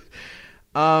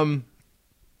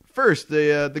 First,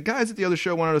 the guys at the other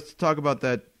show wanted us to talk about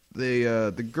that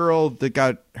the girl that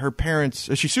got her parents.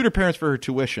 She sued her parents for her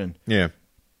tuition. Yeah,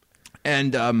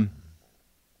 and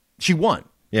she won.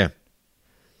 Yeah.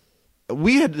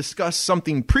 We had discussed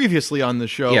something previously on the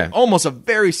show, almost a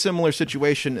very similar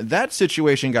situation. That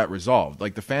situation got resolved.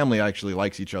 Like the family actually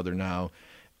likes each other now,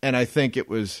 and I think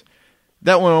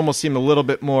that one almost seemed a little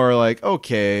bit more like,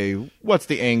 okay, what's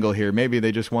the angle here? Maybe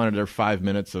they just wanted their 5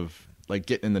 minutes of like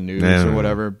getting in the news or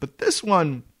whatever. But this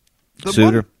one,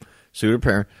 sued her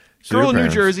parent, girl in New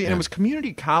Jersey, and it was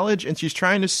community college, and she's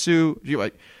trying to sue.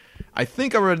 I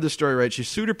think I read the story right. She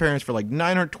sued her parents for like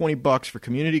 $920 for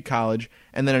community college,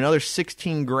 and then another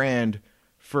 $16,000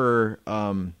 for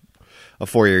a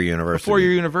 4-year university. A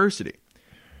 4-year university.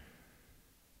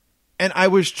 And I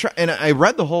was and I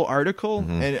read the whole article,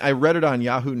 and I read it on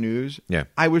Yahoo News. Yeah.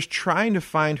 I was trying to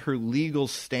find her legal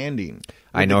standing.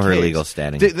 I know her legal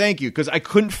standing. Thank you, because I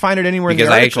couldn't find it anywhere Because in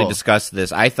the I article. actually discussed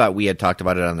this. I thought we had talked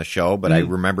about it on the show, but I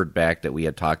remembered back that we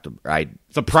had talked.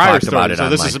 It's a prior talked story, about it so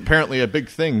on this my- is apparently a big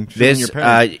thing. This Your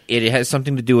parents. it has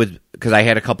something to do with because I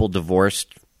had a couple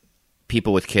divorced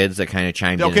people with kids that kind of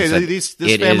chimed in. Okay, and said, this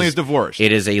 "It family is divorced."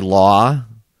 It is a law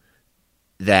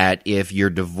that if you're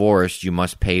divorced, you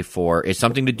must pay for. It's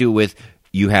something to do with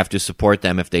you have to support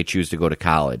them if they choose to go to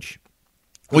college.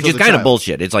 Which is kind of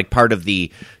bullshit. It's like part of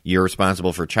the you're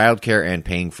responsible for childcare and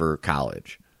paying for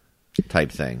college type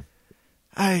thing.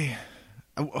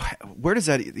 Where does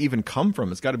that even come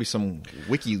from? It's got to be some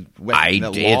It's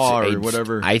law or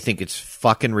whatever. I think it's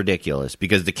fucking ridiculous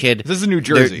because the kid. This is New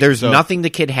Jersey. There's nothing the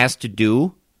kid has to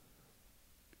do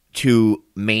to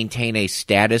maintain a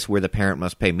status where the parent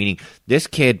must pay. Meaning, this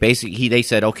kid basically they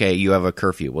said, "Okay, you have a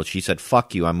curfew." Well, she said,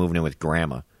 "Fuck you, I'm moving in with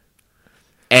grandma."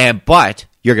 But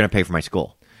you're going to pay for my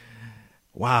school.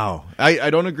 Wow. I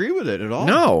don't agree with it at all.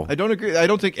 No. I don't agree. I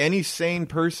don't think any sane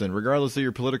person, regardless of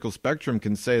your political spectrum,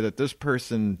 can say that this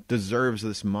person deserves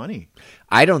this money.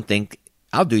 I don't think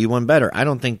I'll do you one better. I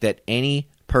don't think that any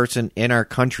person in our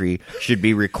country should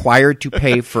be required to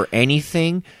pay for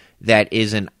anything that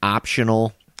is an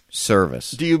optional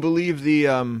service. Do you believe the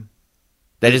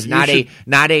That is You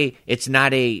it's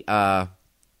not a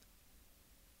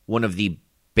one of the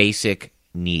basic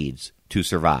needs to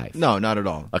survive. No, not at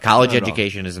all. A college Not at all.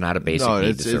 education is not a basic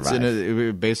need to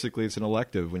survive. Basically it's an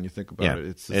elective when you think about Yeah, it.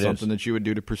 It's it something is. that you would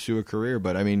do to pursue a career.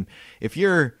 But I mean, if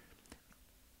you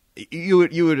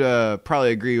would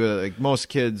probably agree with it. Like most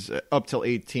kids up till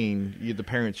 18, the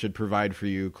parents should provide for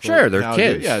you. Sure, they're Now,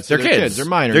 kids. Yeah, so they're they're kids. They're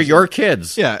minors. They're your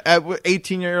kids. Yeah,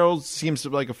 18-year-olds seems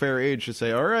like a fair age to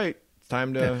say, all right, it's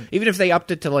time to. Even if they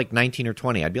upped it to like 19 or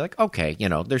 20, I'd be like, okay,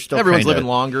 they're still Everyone's kinda, living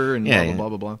longer and yeah, blah, blah,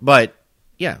 blah, blah, blah. But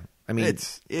yeah, I mean,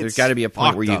 It's there's got to be a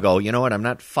point where you fucked go, you know what? I'm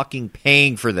not fucking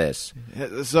paying for this.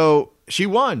 So she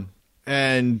won,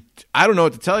 and I don't know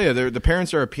what to tell you. The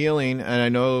parents are appealing, and I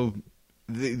know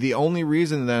the only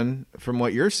reason then, from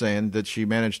what you're saying, that she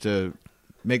managed to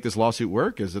make this lawsuit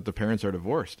work is that the parents are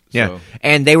divorced. Yeah, So,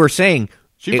 and they were saying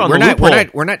She found we're the loophole.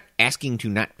 we're not asking to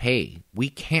not pay. We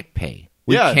can't pay.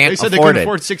 We yeah, can't they said they afford couldn't it.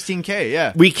 afford $16K.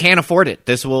 Yeah, We can't afford it.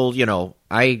 This will, and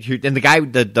the guy,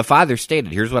 the father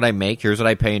stated, here's what I make, here's what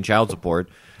I pay in child support.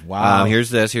 Wow. Here's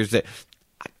this, here's that.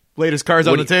 latest cards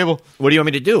on the table. What do you want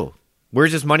me to do?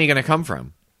 Where's this money going to come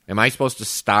from? Am I supposed to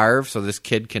starve so this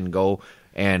kid can go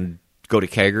to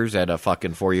keggers at a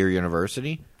fucking 4-year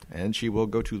university? And she will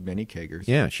go to many keggers.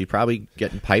 Yeah, she's probably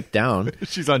getting piped down.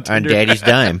 She's on Tinder. Daddy's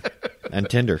dime on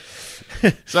Tinder.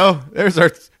 So there's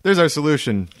our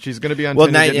solution. She's going to be on Well,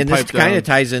 Tinder now, getting and this piped kind down. of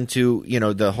ties into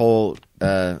the whole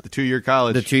the 2-year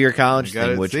college. the 2-year college You got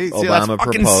thing, it. which See, that's Obama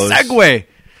fucking proposed. segue.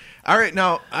 All right,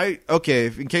 now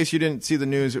in case you didn't see the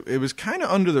news, it was kind of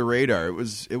under the radar.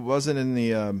 It wasn't in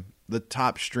the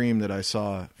top stream that I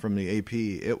saw from the AP.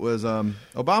 It was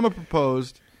Obama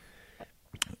proposed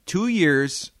 2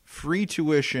 years free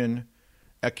tuition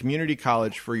at community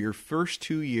college for your first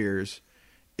 2 years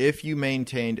if you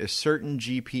maintained a certain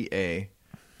GPA.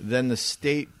 Then the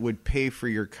state would pay for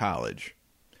your college.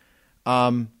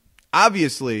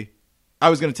 Obviously, I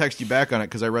was going to text you back on it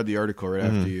because I read the article right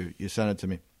after you sent it to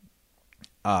me.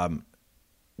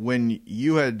 When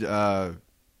you had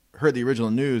heard the original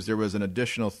news, there was an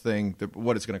additional thing,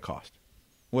 what it's going to cost.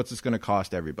 What's this going to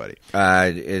cost everybody?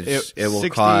 It will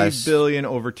 $60 cost billion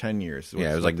over 10 years.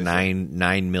 Yeah, it was like $9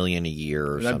 million a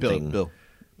year or Not something.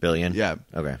 Billion? Yeah.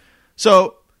 Okay.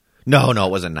 So No, it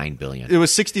wasn't $9 billion. it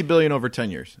was $60 billion over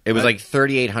 10 years. It was like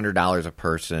 $3,800 a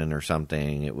person or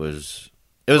something. It was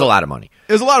a lot of money.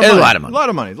 It was a lot of It was money. a lot of money. A lot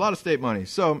of money. A lot of state money.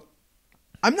 So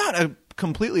I'm not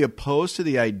completely opposed to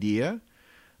the idea.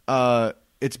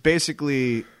 It's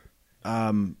basically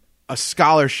a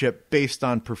scholarship based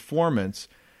on performance.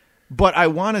 But I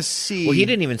want to see. Well, he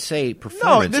didn't even say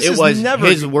performance. this it is was never-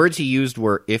 his words he used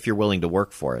were if you're willing to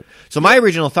work for it. So my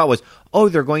original thought was,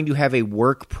 they're going to have a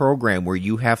work program where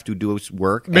you have to do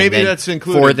work. and Maybe then that's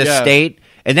included, for the yeah. state.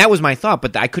 And that was my thought,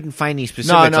 but I couldn't find any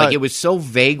specifics. No. Like it was so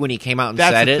vague when he came out and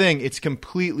That's said the it. thing. It's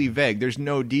completely vague. There's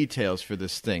no details for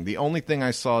this thing. The only thing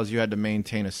I saw is you had to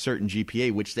maintain a certain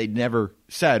GPA, which they never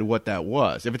said what that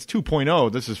was. If it's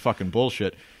 2.0, this is fucking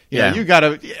bullshit. Yeah. You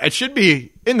gotta. It should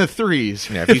be in the threes.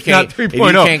 Yeah, if you not can't, if 3.0.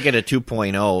 you can't get a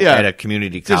 2.0 Yeah. at a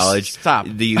community Just college, stop.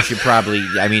 You should probably.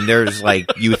 I mean, there's like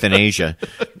euthanasia.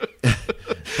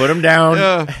 Put them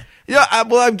down.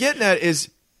 What I'm getting at is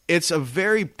it's a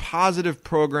very positive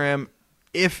program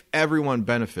if everyone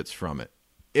benefits from it.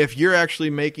 If you're actually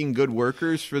making good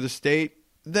workers for the state,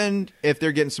 then if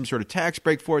they're getting some sort of tax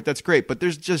break for it, that's great. But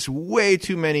there's just way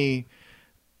too many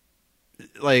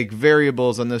like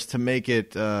variables on this to make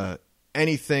it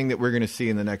anything that we're going to see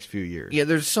in the next few years. Yeah,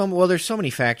 there's so many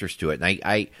factors to it,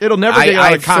 and it'll never get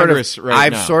out of Congress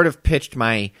I've now. sort of pitched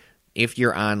if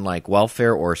you're on like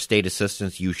welfare or state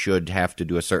assistance, you should have to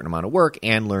do a certain amount of work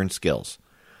and learn skills.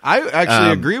 I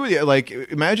actually agree with you. Like,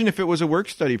 imagine if it was a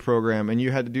work-study program and you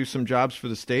had to do some jobs for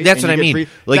the state. That's what I mean.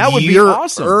 Like, that would you're be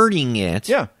awesome. Earning it.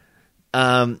 Yeah.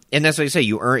 And that's what I say.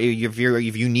 You earn if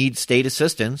you need state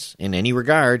assistance in any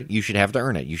regard, you should have to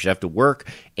earn it. You should have to work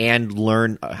and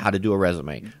learn how to do a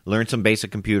resume, learn some basic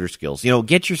computer skills.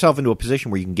 Get yourself into a position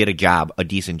where you can get a job, a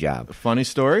decent job. Funny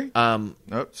story.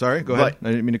 Sorry. Go ahead. I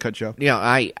didn't mean to cut you off.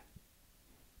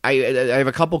 I have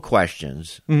a couple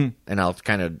questions, and I'll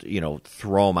kind of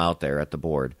throw them out there at the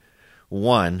board.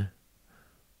 One,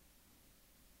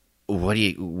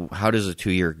 how does a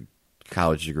 2-year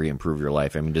college degree improve your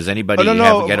life? I mean, does anybody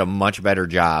get a much better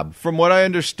job? From what I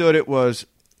understood,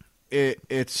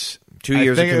 it's 2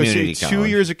 years of community college. 2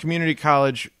 years of community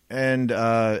college, and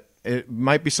it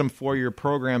might be some 4-year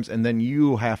programs, and then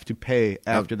you have to pay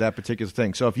after that particular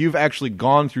thing. So if you've actually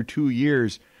gone through 2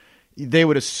 years, they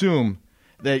would assume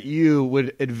that you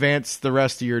would advance the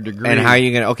rest of your degree. And how are you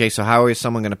going to? Okay, so how is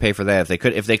someone going to pay for that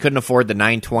if they couldn't afford the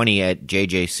 $920 at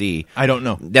JJC? I don't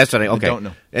know. That's what I don't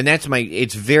know. And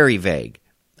it's very vague.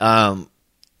 And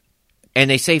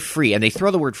they say free, and they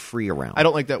throw the word free around. I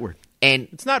don't like that word. And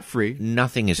it's not free.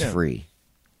 Nothing is free.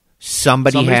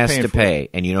 Somebody's has to pay,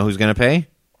 and you know who's going to pay?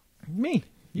 Me,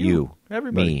 you,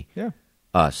 everybody, me,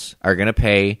 us are going to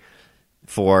pay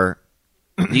for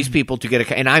these people to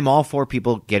get and I'm all for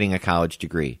people getting a college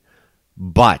degree.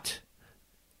 But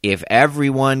if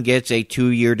everyone gets a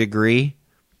 2-year degree,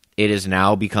 it has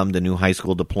now become the new high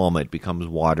school diploma. It becomes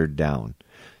watered down.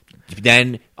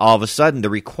 Then all of a sudden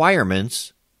the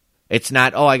requirements, it's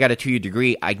not, I got a 2-year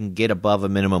degree, I can get above a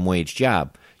minimum wage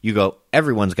job. You go,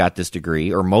 everyone's got this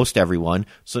degree, or most everyone,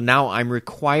 so now I'm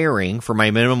requiring for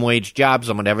my minimum wage job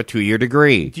someone to have a 2-year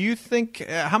degree. Do you think,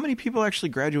 how many people actually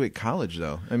graduate college,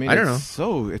 though? I mean, I don't know.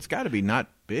 So it's got to be not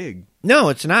big. No,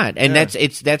 it's not. And that's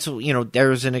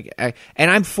there's and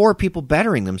I'm for people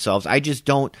bettering themselves. I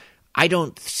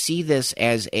don't see this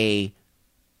as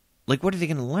like, what are they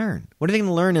going to learn? What are they going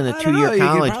to learn in a 2-year college? You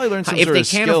can probably learn some if sort they of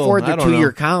can't skill, afford the I don't 2-year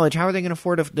know. college, how are they going to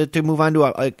afford to move on to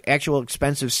an actual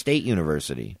expensive state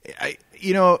university?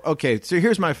 Okay, so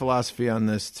here's my philosophy on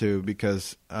this, too,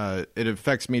 because it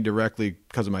affects me directly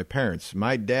because of my parents.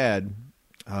 My dad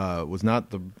was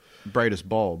not the brightest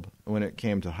bulb when it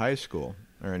came to high school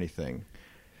or anything.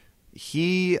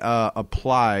 He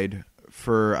applied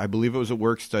for, I believe it was a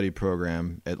work-study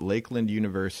program at Lakeland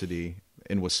University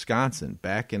in Wisconsin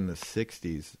back in the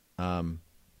 60s. Now,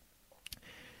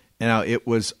 it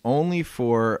was only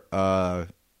for a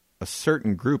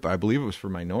certain group. I believe it was for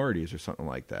minorities or something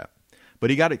like that.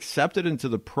 But he got accepted into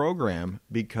the program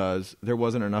because there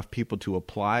wasn't enough people to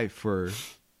apply for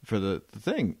the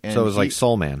thing. And so it was like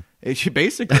Soul Man.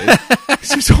 Basically.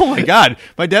 Oh, my God.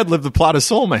 My dad lived the plot of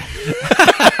Soul Man.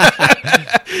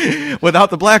 Without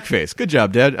the blackface. Good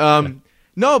job, Dad.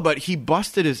 No, but he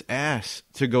busted his ass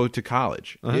to go to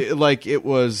college. It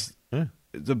was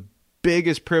the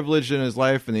biggest privilege in his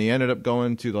life, and he ended up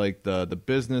going to like the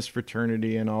business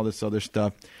fraternity and all this other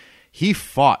stuff. He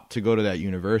fought to go to that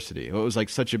university. It was like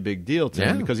such a big deal to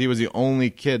him because he was the only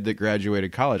kid that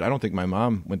graduated college. I don't think my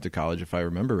mom went to college, if I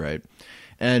remember right.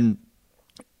 And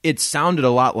it sounded a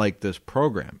lot like this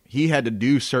program. He had to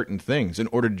do certain things in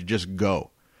order to just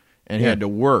go, and he had to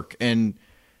work. And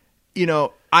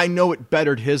I know it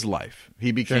bettered his life.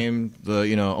 He became the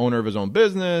owner of his own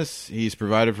business. He's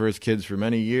provided for his kids for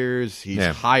many years. He's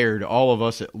hired all of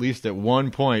us at least at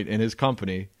one point in his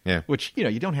company, which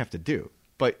you don't have to do,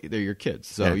 but they're your kids,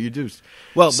 so you do.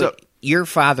 Well, but your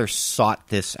father sought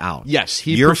this out. Yes,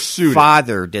 he your pursued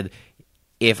father it. Did.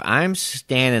 If I'm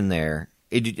standing there,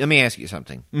 let me ask you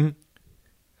something. Mm-hmm.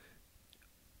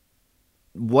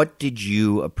 What did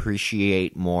you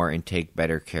appreciate more and take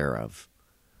better care of?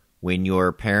 When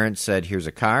your parents said, here's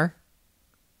a car,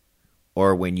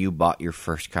 or when you bought your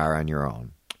first car on your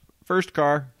own? First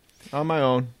car on my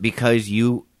own. Because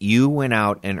you went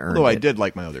out and earned it. I did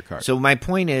like my other car. So my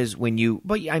point is,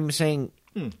 but I'm saying,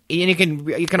 and you can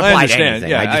apply to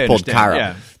anything. Yeah, I just pulled car yeah.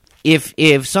 up.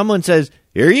 If someone says,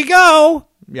 here you go,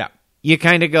 you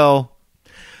kind of go,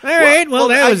 all right, well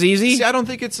that was easy. See, I don't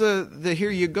think it's the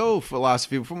here you go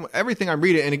philosophy. From everything I'm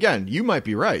reading, and again, you might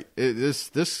be right.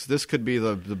 This could be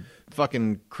the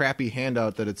fucking crappy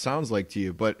handout that it sounds like to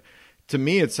you, but to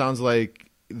me, it sounds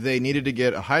like they needed to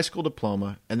get a high school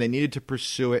diploma, and they needed to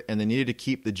pursue it, and they needed to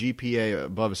keep the GPA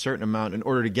above a certain amount in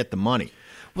order to get the money.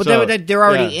 Well, So, they're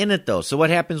already yeah. in it, though. So what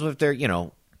happens if they're,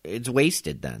 it's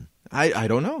wasted then? I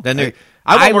don't know. Then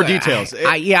I want more details.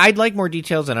 I'd like more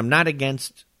details, and I'm not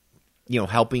against,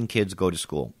 helping kids go to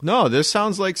school. No, this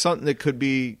sounds like something that could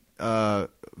be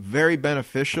very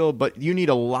beneficial, but you need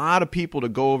a lot of people to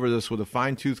go over this with a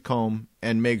fine-tooth comb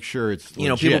and make sure it's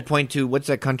legit. People point to, what's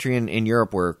that country in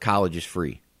Europe where college is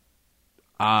free?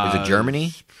 Is it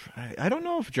Germany? I don't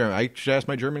know if Germany. I should ask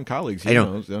my German colleagues. I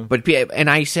don't. But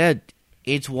I said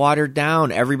it's watered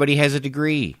down. Everybody has a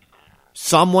degree.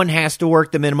 Someone has to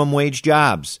work the minimum wage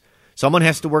jobs. Someone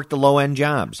has to work the low end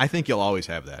jobs. I think you'll always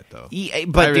have that, though.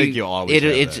 But I think you'll always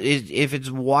have that. If it's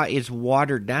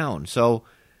watered down. So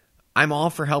I'm all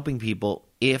for helping people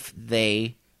if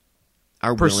they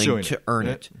are willing to earn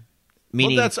it.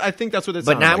 Meaning, I think that's what it's.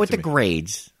 But not with the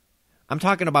grades. I'm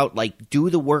talking about do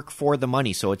the work for the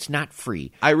money, so it's not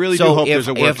free. I really do hope there's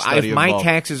a work study if my involved.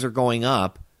 taxes are going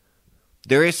up,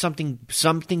 there is something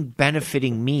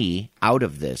benefiting me out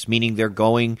of this. Meaning they're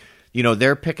going,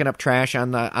 they're picking up trash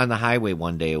on the highway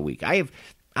one day a week. I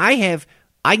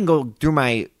can go through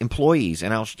my employees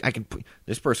and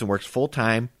this person works full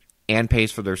time and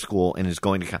pays for their school and is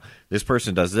going to. This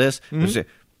person does this. Mm-hmm.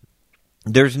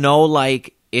 There's no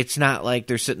It's not like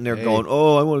they're sitting there going,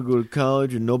 "Oh, I want to go to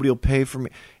college and nobody will pay for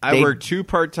me." I worked 2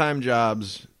 part-time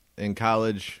jobs in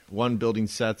college, one building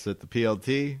sets at the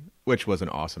PLT, which was an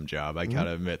awesome job. I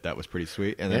gotta admit that was pretty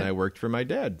sweet. And then I worked for my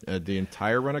dad the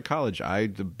entire run of college.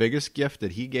 The biggest gift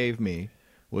that he gave me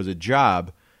was a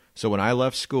job. So when I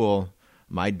left school,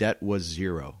 my debt was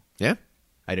 0. Yeah.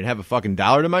 I didn't have a fucking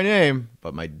dollar to my name,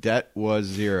 but my debt was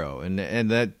 0. And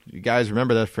that, you guys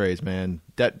remember that phrase, man.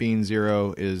 Debt being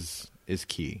 0 is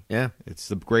key. Yeah. It's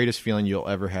the greatest feeling you'll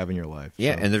ever have in your life.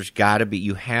 Yeah, So and there's got to be,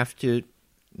 you have to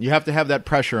have that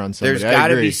pressure on somebody. There's got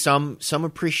to be some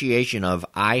appreciation of,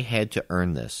 I had to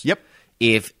earn this. Yep.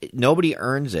 If nobody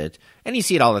earns it, and you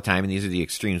see it all the time, and these are the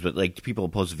extremes, but people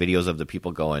post videos of the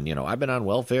people going, I've been on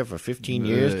welfare for 15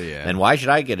 years, and why should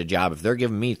I get a job if they're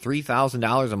giving me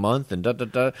 $3,000 a month and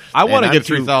da-da-da? I want to get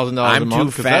 $3,000 a month. I'm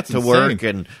too fat that's to insane. work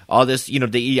and all this.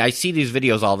 I see these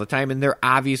videos all the time, and they're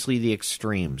obviously the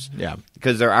extremes. Yeah.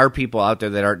 Because there are people out there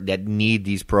that need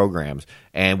these programs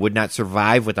and would not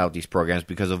survive without these programs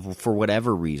for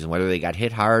whatever reason, whether they got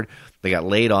hit hard, they got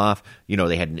laid off,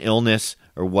 they had an illness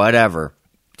or whatever.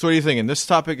 So what are you thinking? This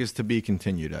topic is to be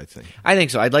continued, I think. I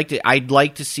think so. I'd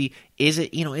like to see, is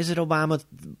it Obama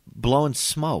blowing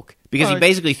smoke? Because he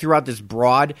basically threw out this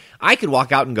broad, I could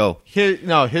walk out and go, his shit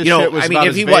was about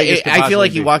as vague as could I feel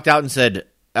like he possibly be. walked out and said,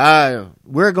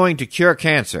 we're going to cure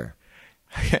cancer.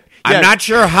 I'm not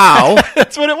sure how.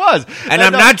 That's what it was. And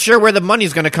I'm not sure where the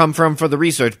money's going to come from for the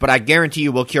research, but I guarantee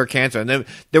you we'll cure cancer. And then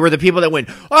there were the people that went,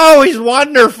 "Oh, he's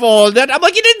wonderful." And I'm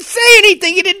like, you didn't say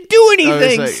anything. You didn't do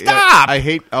anything. Stop. I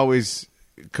hate always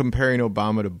comparing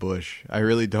Obama to Bush. I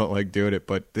really don't like doing it.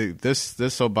 But this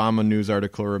Obama news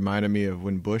article reminded me of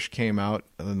when Bush came out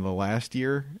in the last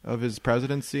year of his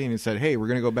presidency, and he said, "Hey, we're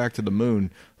going to go back to the moon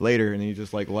later," and he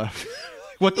just left.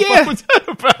 What the fuck was that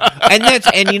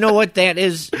about? And you know what that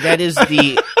is? That is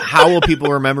the how will people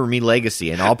remember me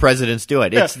legacy, and all presidents do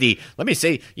it. It's let me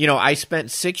say, I spent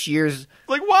 6 years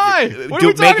why? What are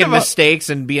we talking making about?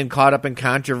 mistakes and being caught up in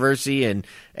controversy and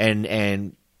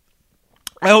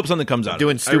I hope something comes out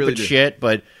doing of it. I really stupid do. shit,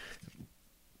 but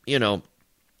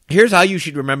here's how you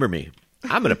should remember me.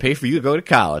 I'm going to pay for you to go to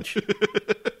college.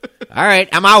 All right,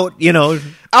 I'm out.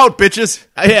 Out, bitches.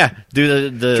 Yeah, do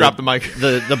the Drop the mic.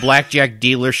 The blackjack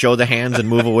dealer show the hands and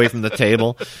move away from the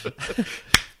table.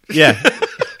 Yeah.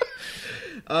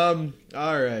 All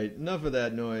right, enough of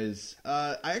that noise.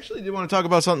 I actually did want to talk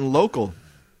about something local.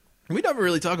 We never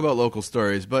really talk about local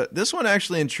stories, but this one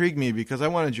actually intrigued me because I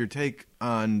wanted your take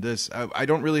on this. I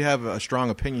don't really have a strong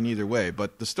opinion either way,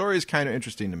 but the story is kind of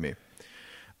interesting to me.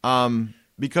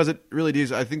 Because it really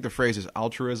does. I think the phrase is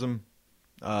altruism,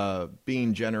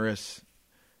 being generous.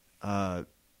 The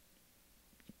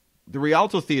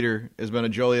Rialto Theater has been a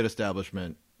Joliet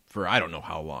establishment for I don't know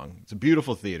how long. It's a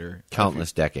beautiful theater.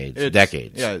 Countless decades.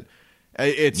 Yeah.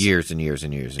 It's years and years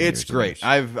and years. And it's years great.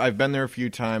 and years. I've been there a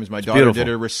few times. My daughter beautiful.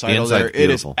 did a recital The there. inside's It is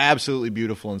beautiful. absolutely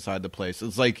beautiful inside the place.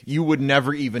 It's like you would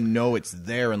never even know it's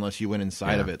there unless you went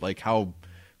inside of it. Like how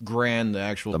grand the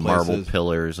actual The place marble is.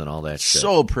 pillars and all that shit.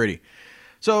 So pretty.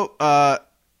 So,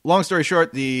 long story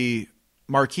short, the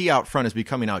marquee out front is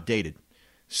becoming outdated.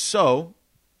 So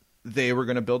they were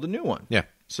going to build a new one. Yeah.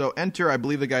 So enter, I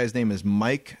believe the guy's name is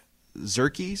Mike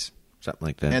Zerkes. Something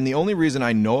like that. And the only reason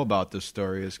I know about this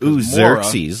story is Ooh, because Maura...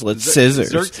 Xerxes. Let's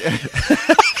scissors.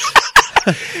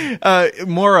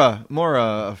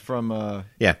 Mora from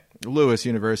Yeah. Lewis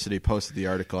University posted the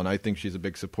article, and I think she's a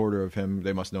big supporter of him.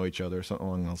 They must know each other, something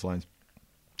along those lines.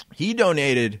 He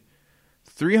donated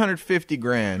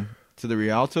 $350,000 to the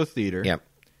Rialto Theater. Yep.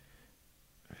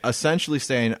 Essentially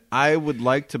saying, I would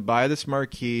like to buy this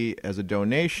marquee as a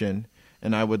donation,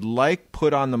 and I would like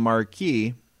put on the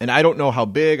marquee, and I don't know how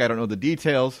big, I don't know the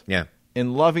details, Yeah.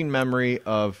 in loving memory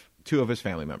of 2 of his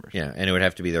family members. Yeah, and it would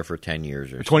have to be there for 10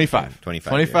 years or 25. something.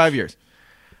 25 years.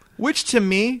 Which, to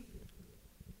me,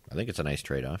 I think it's a nice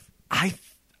trade-off. I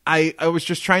was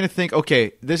just trying to think,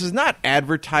 okay, this is not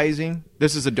advertising.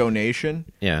 This is a donation.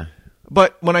 Yeah.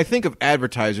 But when I think of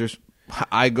advertisers,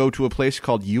 I go to a place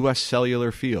called U.S.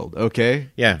 Cellular Field,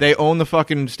 okay? Yeah. They own the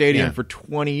fucking stadium Yeah. for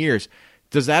 20 years.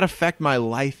 Does that affect my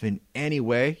life in any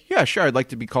way? Yeah, sure. I'd like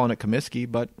to be calling it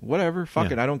Comiskey, but whatever. Fuck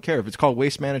Yeah. it. I don't care. If it's called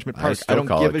Waste Management I Park, still I don't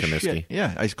call give it a Comiskey. shit.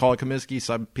 Yeah, I call it Comiskey.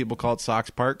 Some people call it Sox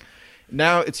Park.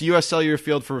 Now it's U.S. Cellular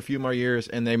Field for a few more years,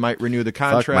 and they might renew the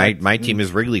Fuck, contract. my team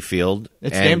is Wrigley Field.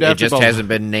 It's and named it after just both. hasn't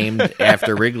been named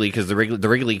after Wrigley because the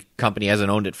Wrigley company hasn't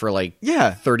owned it for like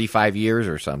 35 years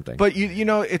or something. But you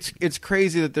know, it's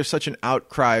crazy that there's such an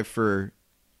outcry for,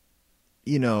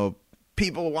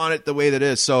 people want it the way that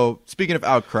is. So speaking of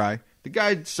outcry, the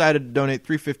guy decided to donate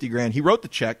 $350,000. He wrote the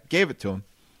check, gave it to him.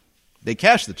 They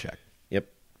cashed the check. Yep.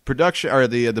 Production or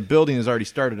the building has already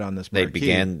started on this.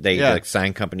 The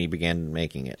sign company began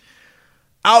making it.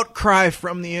 Outcry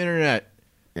from the internet.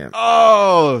 Yeah.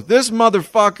 Oh, this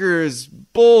motherfucker is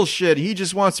bullshit. He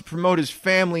just wants to promote his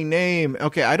family name.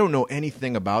 Okay, I don't know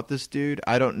anything about this dude.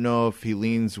 I don't know if he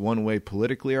leans one way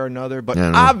politically or another, but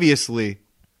obviously,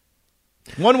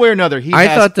 one way or another, I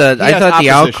thought the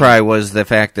outcry was the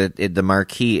fact that the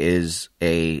marquee is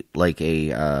an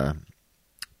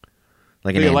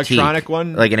electronic antique.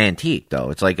 one, like an antique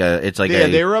though.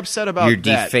 They were upset about you're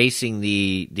that. defacing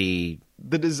the.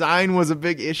 The design was a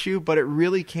big issue, but it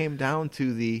really came down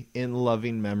to the in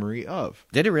loving memory of.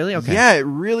 Did it really? Okay. Yeah, it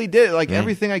really did. Like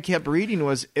everything I kept reading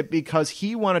was it because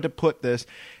he wanted to put this.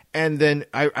 And then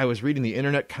I was reading the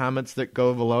internet comments that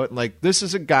go below it. Like, this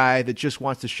is a guy that just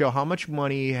wants to show how much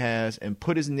money he has and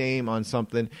put his name on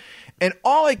something. And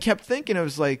all I kept thinking, I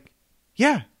was like,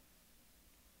 yeah,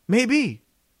 maybe.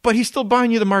 But he's still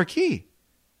buying you the marquee.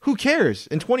 Who cares?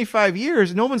 In 25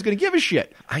 years, no one's going to give a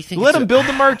shit. Let him build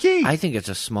the marquee. I think it's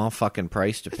a small fucking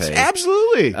price to pay.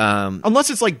 Absolutely. Unless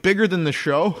it's like bigger than the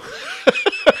show.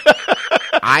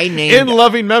 I named In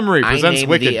Loving Memory presents I named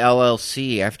Wicked. the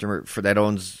LLC for that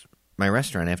owns my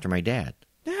restaurant after my dad.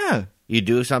 Yeah. You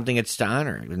do something it's to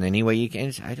honor it in any way you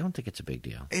can. I don't think it's a big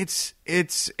deal. It's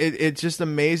just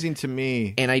amazing to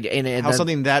me and how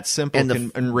something that simple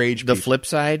can enrage people. The flip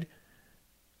side,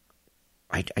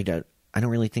 I don't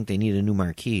really think they need a new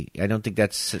marquee. I don't think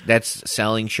that's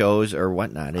selling shows or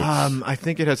whatnot. I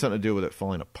think it has something to do with it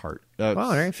falling apart.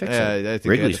 Well, they fix it. I think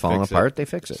Wrigley's falling apart. They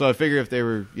fix it. So I figure if they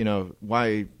were,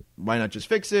 why not just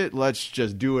fix it? Let's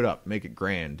just do it up, make it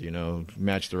grand.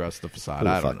 Match the rest of the facade.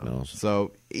 I don't know. Knows?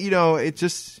 So it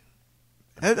just,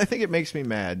 I think it makes me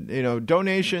mad.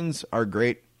 Donations are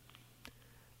great.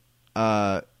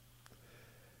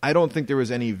 I don't think there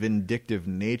was any vindictive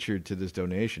nature to this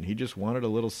donation. He just wanted a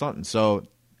little something. So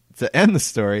to end the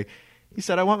story, he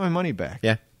said, I want my money back.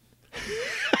 Yeah.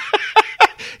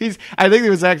 I think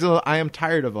it was actually, I am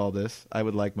tired of all this. I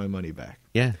would like my money back.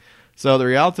 Yeah. So the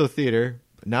Rialto Theater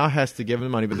now has to give him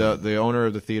the money, but the owner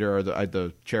of the theater or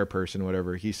the chairperson,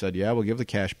 whatever, he said, yeah, we'll give the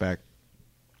cash back.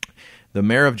 The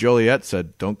mayor of Joliet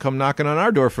said, don't come knocking on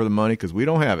our door for the money because we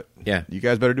don't have it. Yeah. You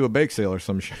guys better do a bake sale or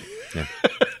some shit. Yeah.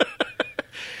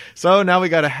 So now we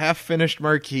got a half-finished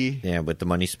marquee. Yeah, with the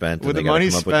money spent. With and the money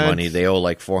come up spent. with money. They owe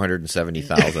like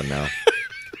 $470,000 now.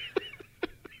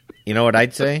 You know what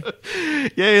I'd say?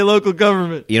 Yay, local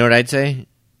government. You know what I'd say?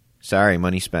 Sorry,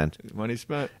 money spent. Money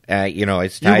spent.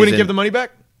 It's You wouldn't give the money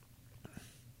back?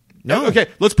 No. Okay,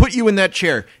 let's put you in that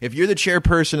chair. If you're the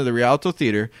chairperson of the Rialto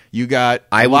Theater, you got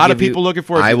a lot of people looking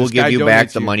forward to I this will guy give you back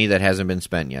donates the money that hasn't been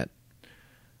spent yet.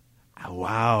 Oh,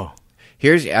 wow.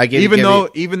 Even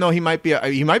though he might be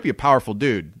a powerful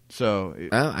dude. So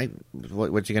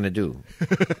what's he going to do?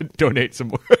 Donate some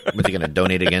more. What's he going to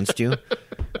donate against you?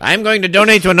 I'm going to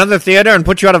donate to another theater and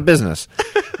put you out of business.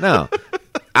 No.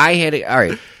 I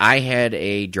had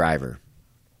a driver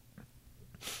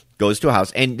goes to a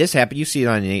house, and this happened. You see it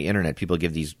on the internet. People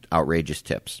give these outrageous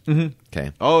tips. Mm-hmm.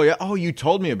 Okay. Oh yeah. Oh, you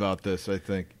told me about this. I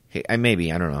think. I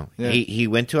don't know. Yeah. He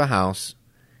went to a house.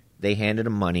 They handed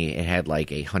him money. It had like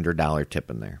 $100 tip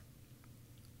in there,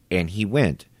 and he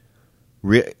went.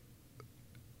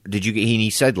 Did you? And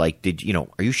he said, like,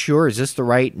 are you sure? Is this the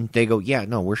right? And they go, yeah,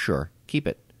 no, we're sure. Keep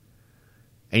it.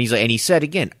 And he's like, and he said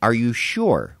again, "Are you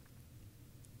sure?"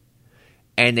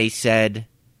 And they said,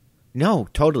 "No,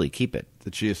 totally, keep it."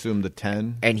 Did she assume the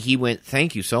 10? And he went,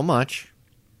 "Thank you so much."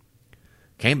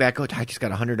 Came back, I just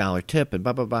got a $100 tip and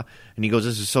blah, blah, blah. And he goes,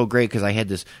 "This is so great because I had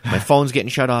this, my phone's getting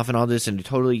shut off and all this, and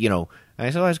totally, And I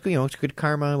said, "Oh, it's good, it's good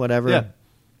karma, whatever." Yeah.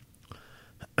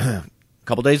 A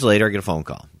couple days later, I get a phone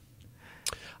call.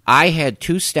 I had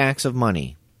 2 stacks of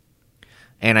money,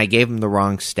 and I gave him the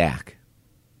wrong stack.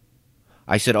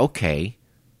 I said, "Okay."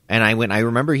 And I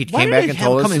remember he came back and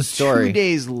told us the story. 2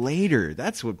 days later?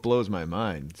 That's what blows my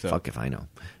mind. So. Fuck if I know.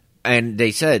 And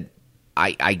they said,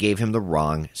 I gave him the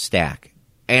wrong stack.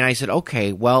 And I said,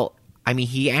 "Okay, well, I mean,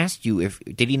 he asked you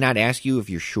did he not ask you if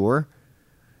you're sure?"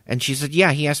 And she said,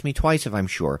 "Yeah, he asked me twice if I'm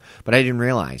sure, but I didn't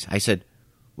realize." I said,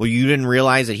 "Well, you didn't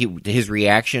realize that his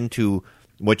reaction to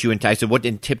what you I said, "What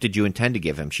tip did you intend to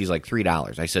give him?" She's like,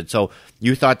 $3. I said, "So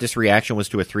you thought this reaction was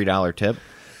to a $3 tip?"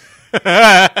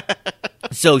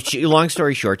 So long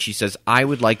story short, she says, "I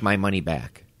would like my money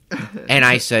back." And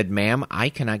I said, "Ma'am, I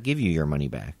cannot give you your money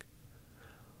back."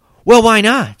 "Well, why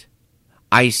not?"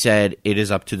 I said, "It is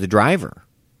up to the driver."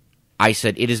 I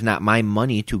said, "It is not my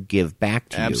money to give back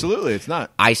to you." Absolutely, it's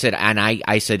not. I said,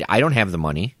 I said, "I don't have the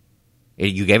money.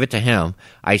 You gave it to him."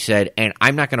 I said, "And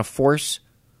I'm not going to force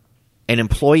an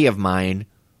employee of mine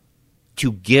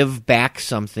to give back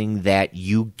something that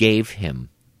you gave him.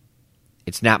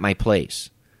 It's not my place."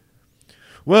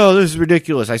 "Well, this is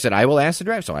ridiculous." I said, "I will ask the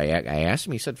driver." So I asked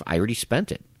him. He said, "I already spent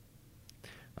it."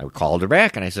 I called her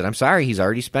back, and I said, "I'm sorry, he's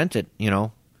already spent it,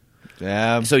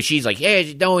 Yeah. So she's like, "Yeah,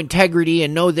 no integrity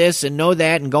and no this and no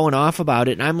that," and going off about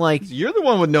it. And I'm like, You're the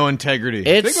one with no integrity.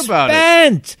 "It's Think about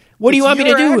spent. What do you It's want me to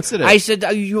your do?" accident.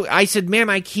 I said,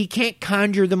 "Ma'am, he can't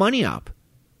conjure the money up."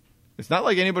 It's not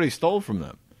like anybody stole from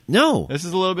them. No. This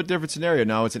is a little bit different scenario.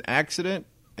 Now, it's an accident,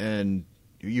 and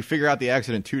you figure out the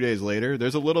accident 2 days later.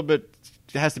 There's a little bit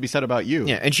that has to be said about you.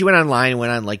 Yeah, and she went online and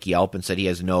went on like Yelp and said he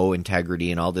has no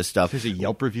integrity and all this stuff. There's a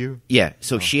Yelp review? Yeah,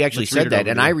 so she actually let's read said it that, over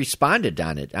and to I you. responded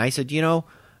on it. I said,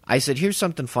 here's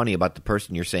something funny about the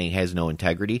person you're saying has no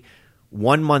integrity.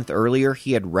 1 month earlier,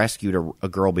 he had rescued a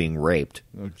girl being raped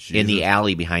in the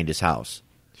alley behind his house.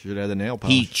 Should have had the nail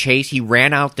polish. He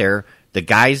ran out there. The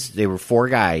guys, they were 4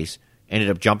 guys, ended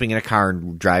up jumping in a car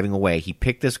and driving away. He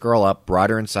picked this girl up, brought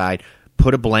her inside,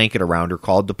 put a blanket around her,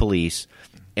 called the police,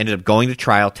 ended up going to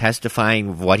trial, testifying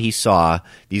of what he saw.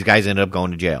 These guys ended up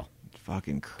going to jail.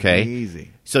 Fucking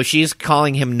crazy. So she's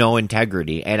calling him no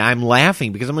integrity, and I'm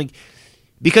laughing because I'm like,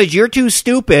 because you're too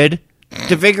stupid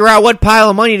to figure out what pile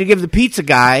of money to give the pizza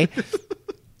guy.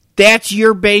 That's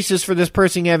your basis for this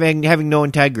person having no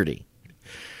integrity.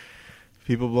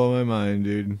 People blow my mind,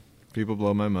 dude. People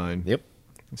blow my mind. Yep.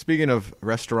 Speaking of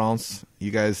restaurants, you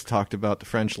guys talked about the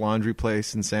French Laundry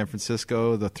place in San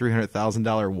Francisco, the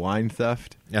 $300,000 wine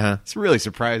theft. Uh-huh. It's really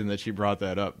surprising that she brought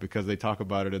that up because they talk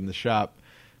about it in the shop.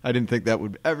 I didn't think that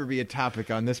would ever be a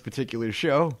topic on this particular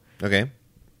show. Okay.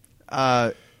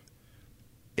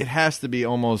 It has to be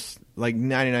almost like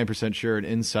 99% sure an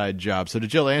inside job. So to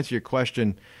Jill answer your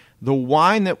question, the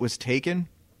wine that was taken,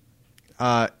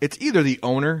 it's either the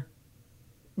owner,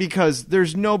 because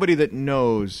there's nobody that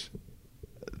knows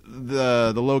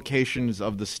the locations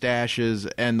of the stashes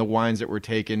and the wines that were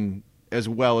taken as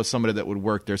well as somebody that would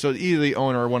work there. So either the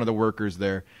owner or one of the workers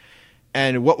there.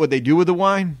 And what would they do with the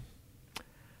wine?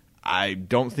 I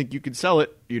don't think you could sell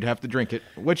it. You'd have to drink it,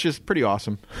 which is pretty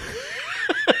awesome.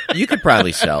 You could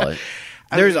probably sell it.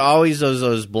 There's always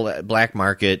those black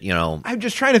market, I'm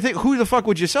just trying to think, who the fuck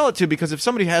would you sell it to? Because if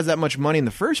somebody has that much money in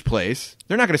the first place,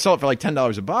 they're not going to sell it for like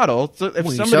 $10 a bottle. So if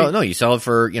you sell it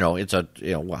for, it's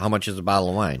how much is a bottle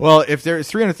of wine? Well, if there's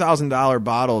 $300,000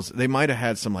 bottles, they might have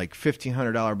had some like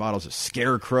 $1,500 bottles of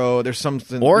Scarecrow. There's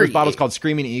there's bottles called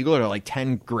Screaming Eagle that are like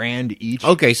 $10,000 each.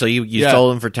 Okay, so you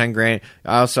sold them for $10,000.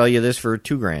 I'll sell you this for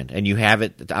 $2,000, and you have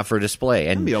it for display.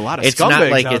 And there'd be a lot of it's scumbags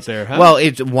not like out there, huh? Well,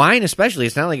 it's wine especially.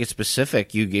 It's not like it's specific.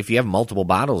 If you have multiple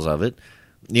bottles of it,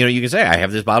 you can say, "I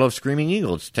have this bottle of Screaming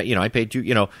Eagle. It's I paid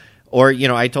 $2," or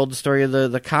I told the story of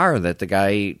the car that the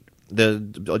guy,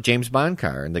 the James Bond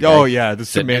car, and the guy this is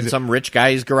sitting amazing. in some rich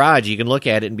guy's garage. You can look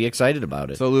at it and be excited about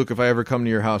it. So, Luke, if I ever come to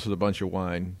your house with a bunch of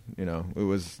wine,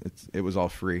 it was all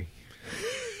free.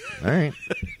 All right.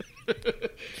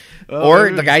 Or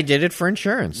the guy did it for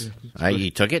insurance. He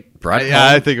took it, brought it home.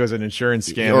 I think it was an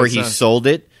insurance scam. Or he sold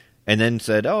it and then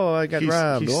said, "Oh, I got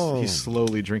robbed." He's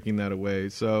slowly drinking that away.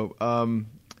 So,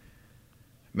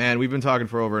 man, we've been talking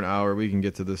for over an hour. We can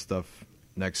get to this stuff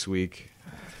next week.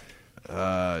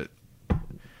 Thank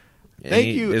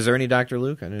you. Is there any Dr.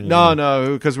 Luke? I didn't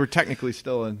No, because we're technically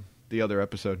still in the other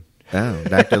episode. Oh,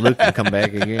 Dr. Luke can come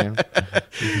back again.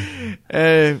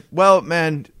 Well,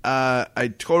 man,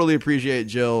 I totally appreciate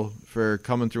Jill for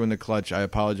coming through in the clutch. I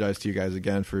apologize to you guys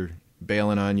again for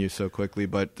bailing on you so quickly,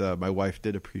 but my wife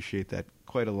did appreciate that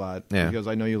quite a lot because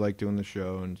I know you like doing the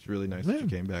show, and it's really nice that you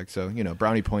came back. So,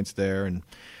 brownie points there. And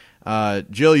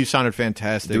Jill, you sounded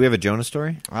fantastic. Do we have a Jonah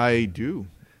story? I do,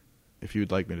 if you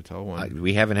would like me to tell one.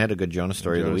 We haven't had a good Jonah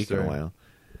story of the week in a while.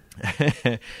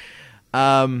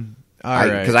 All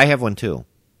right. Because I have one, too.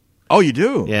 Oh, you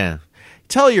do? Yeah.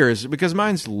 Tell yours, because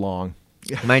mine's long.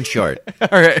 Mine's short.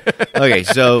 All right. Okay,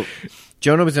 so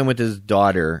Jonah was in with his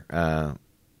daughter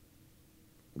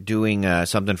doing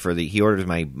something for he orders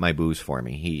my booze for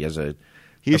me. He has a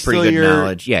pretty good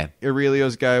knowledge. Yeah.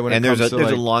 Aurelio's guy when and it comes to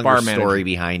there's a longer bar story manager.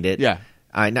 behind it. Yeah.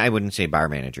 I wouldn't say bar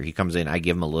manager. He comes in, I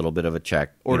give him a little bit of a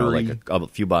check, like a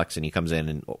few bucks, and he comes in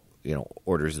and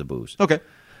orders the booze. Okay.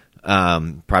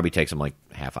 Probably takes him like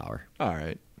half hour. All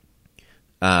right.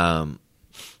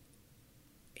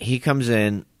 He comes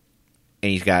in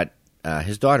and he's got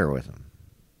his daughter with him,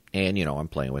 and I'm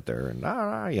playing with her, and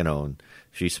and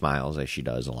she smiles as she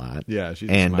does a lot. Yeah, she's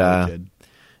a smiley kid.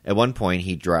 At one point,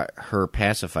 her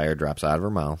pacifier drops out of her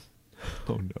mouth.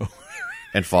 Oh no!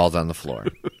 And falls on the floor.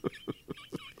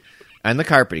 And the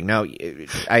carpeting. Now,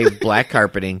 I have black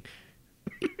carpeting.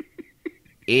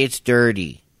 It's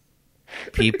dirty.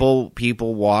 People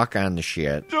walk on the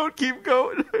shit. Don't keep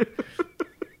going.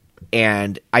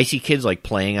 And I see kids like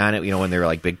playing on it, when they're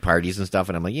like big parties and stuff,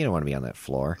 and I'm like, you don't want to be on that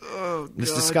floor. Oh, God.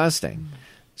 It's disgusting.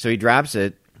 So he drops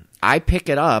it. I pick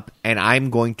it up, and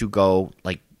I'm going to go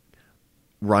like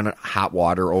run hot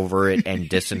water over it and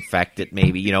disinfect it,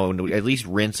 maybe, and at least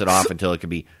rinse it off until it can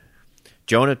be.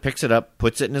 Jonah picks it up,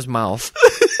 puts it in his mouth.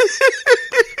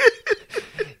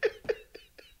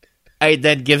 I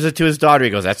then gives it to his daughter. He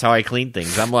goes, "That's how I clean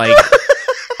things." I'm like,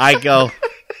 I go,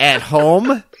 "At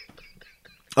home?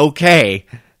 Okay."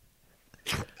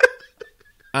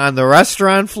 On the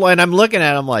restaurant floor, and I'm looking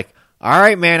at him like, all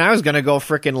right, man, I was going to go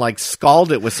frickin' like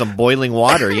scald it with some boiling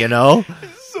water,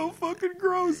 It's so fucking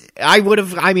gross. I would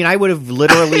have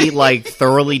literally like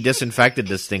thoroughly disinfected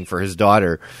this thing for his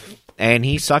daughter, and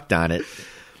he sucked on it.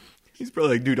 He's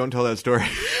probably like, dude, don't tell that story.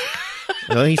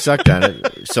 No, he sucked on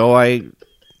it. So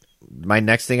my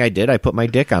next thing I did, I put my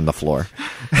dick on the floor.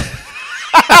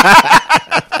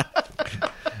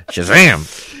 Shazam!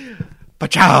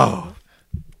 Pachow!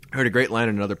 I heard a great line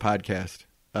in another podcast.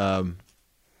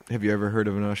 Have you ever heard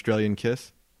of an Australian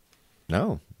kiss?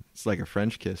 No. It's like a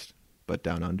French kiss, but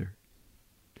down under.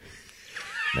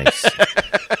 Nice.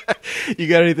 You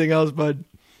got anything else, bud?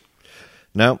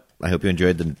 No. I hope you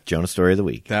enjoyed the Jonah story of the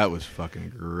week. That was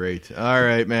fucking great. All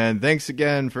right, man. Thanks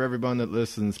again for everyone that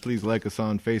listens. Please like us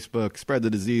on Facebook. Spread the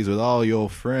disease with all your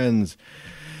friends.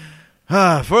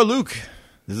 For Luke,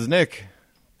 this is Nick.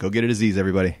 Go get a disease,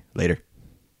 everybody. Later.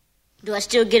 Do I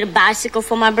still get a bicycle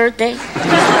for my birthday?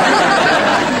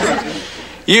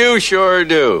 You sure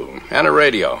do. And a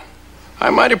radio.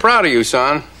 I'm mighty proud of you,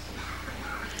 son.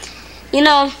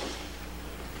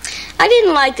 I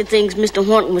didn't like the things Mr.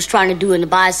 Horton was trying to do in the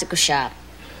bicycle shop.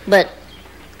 But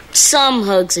some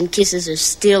hugs and kisses are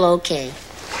still okay.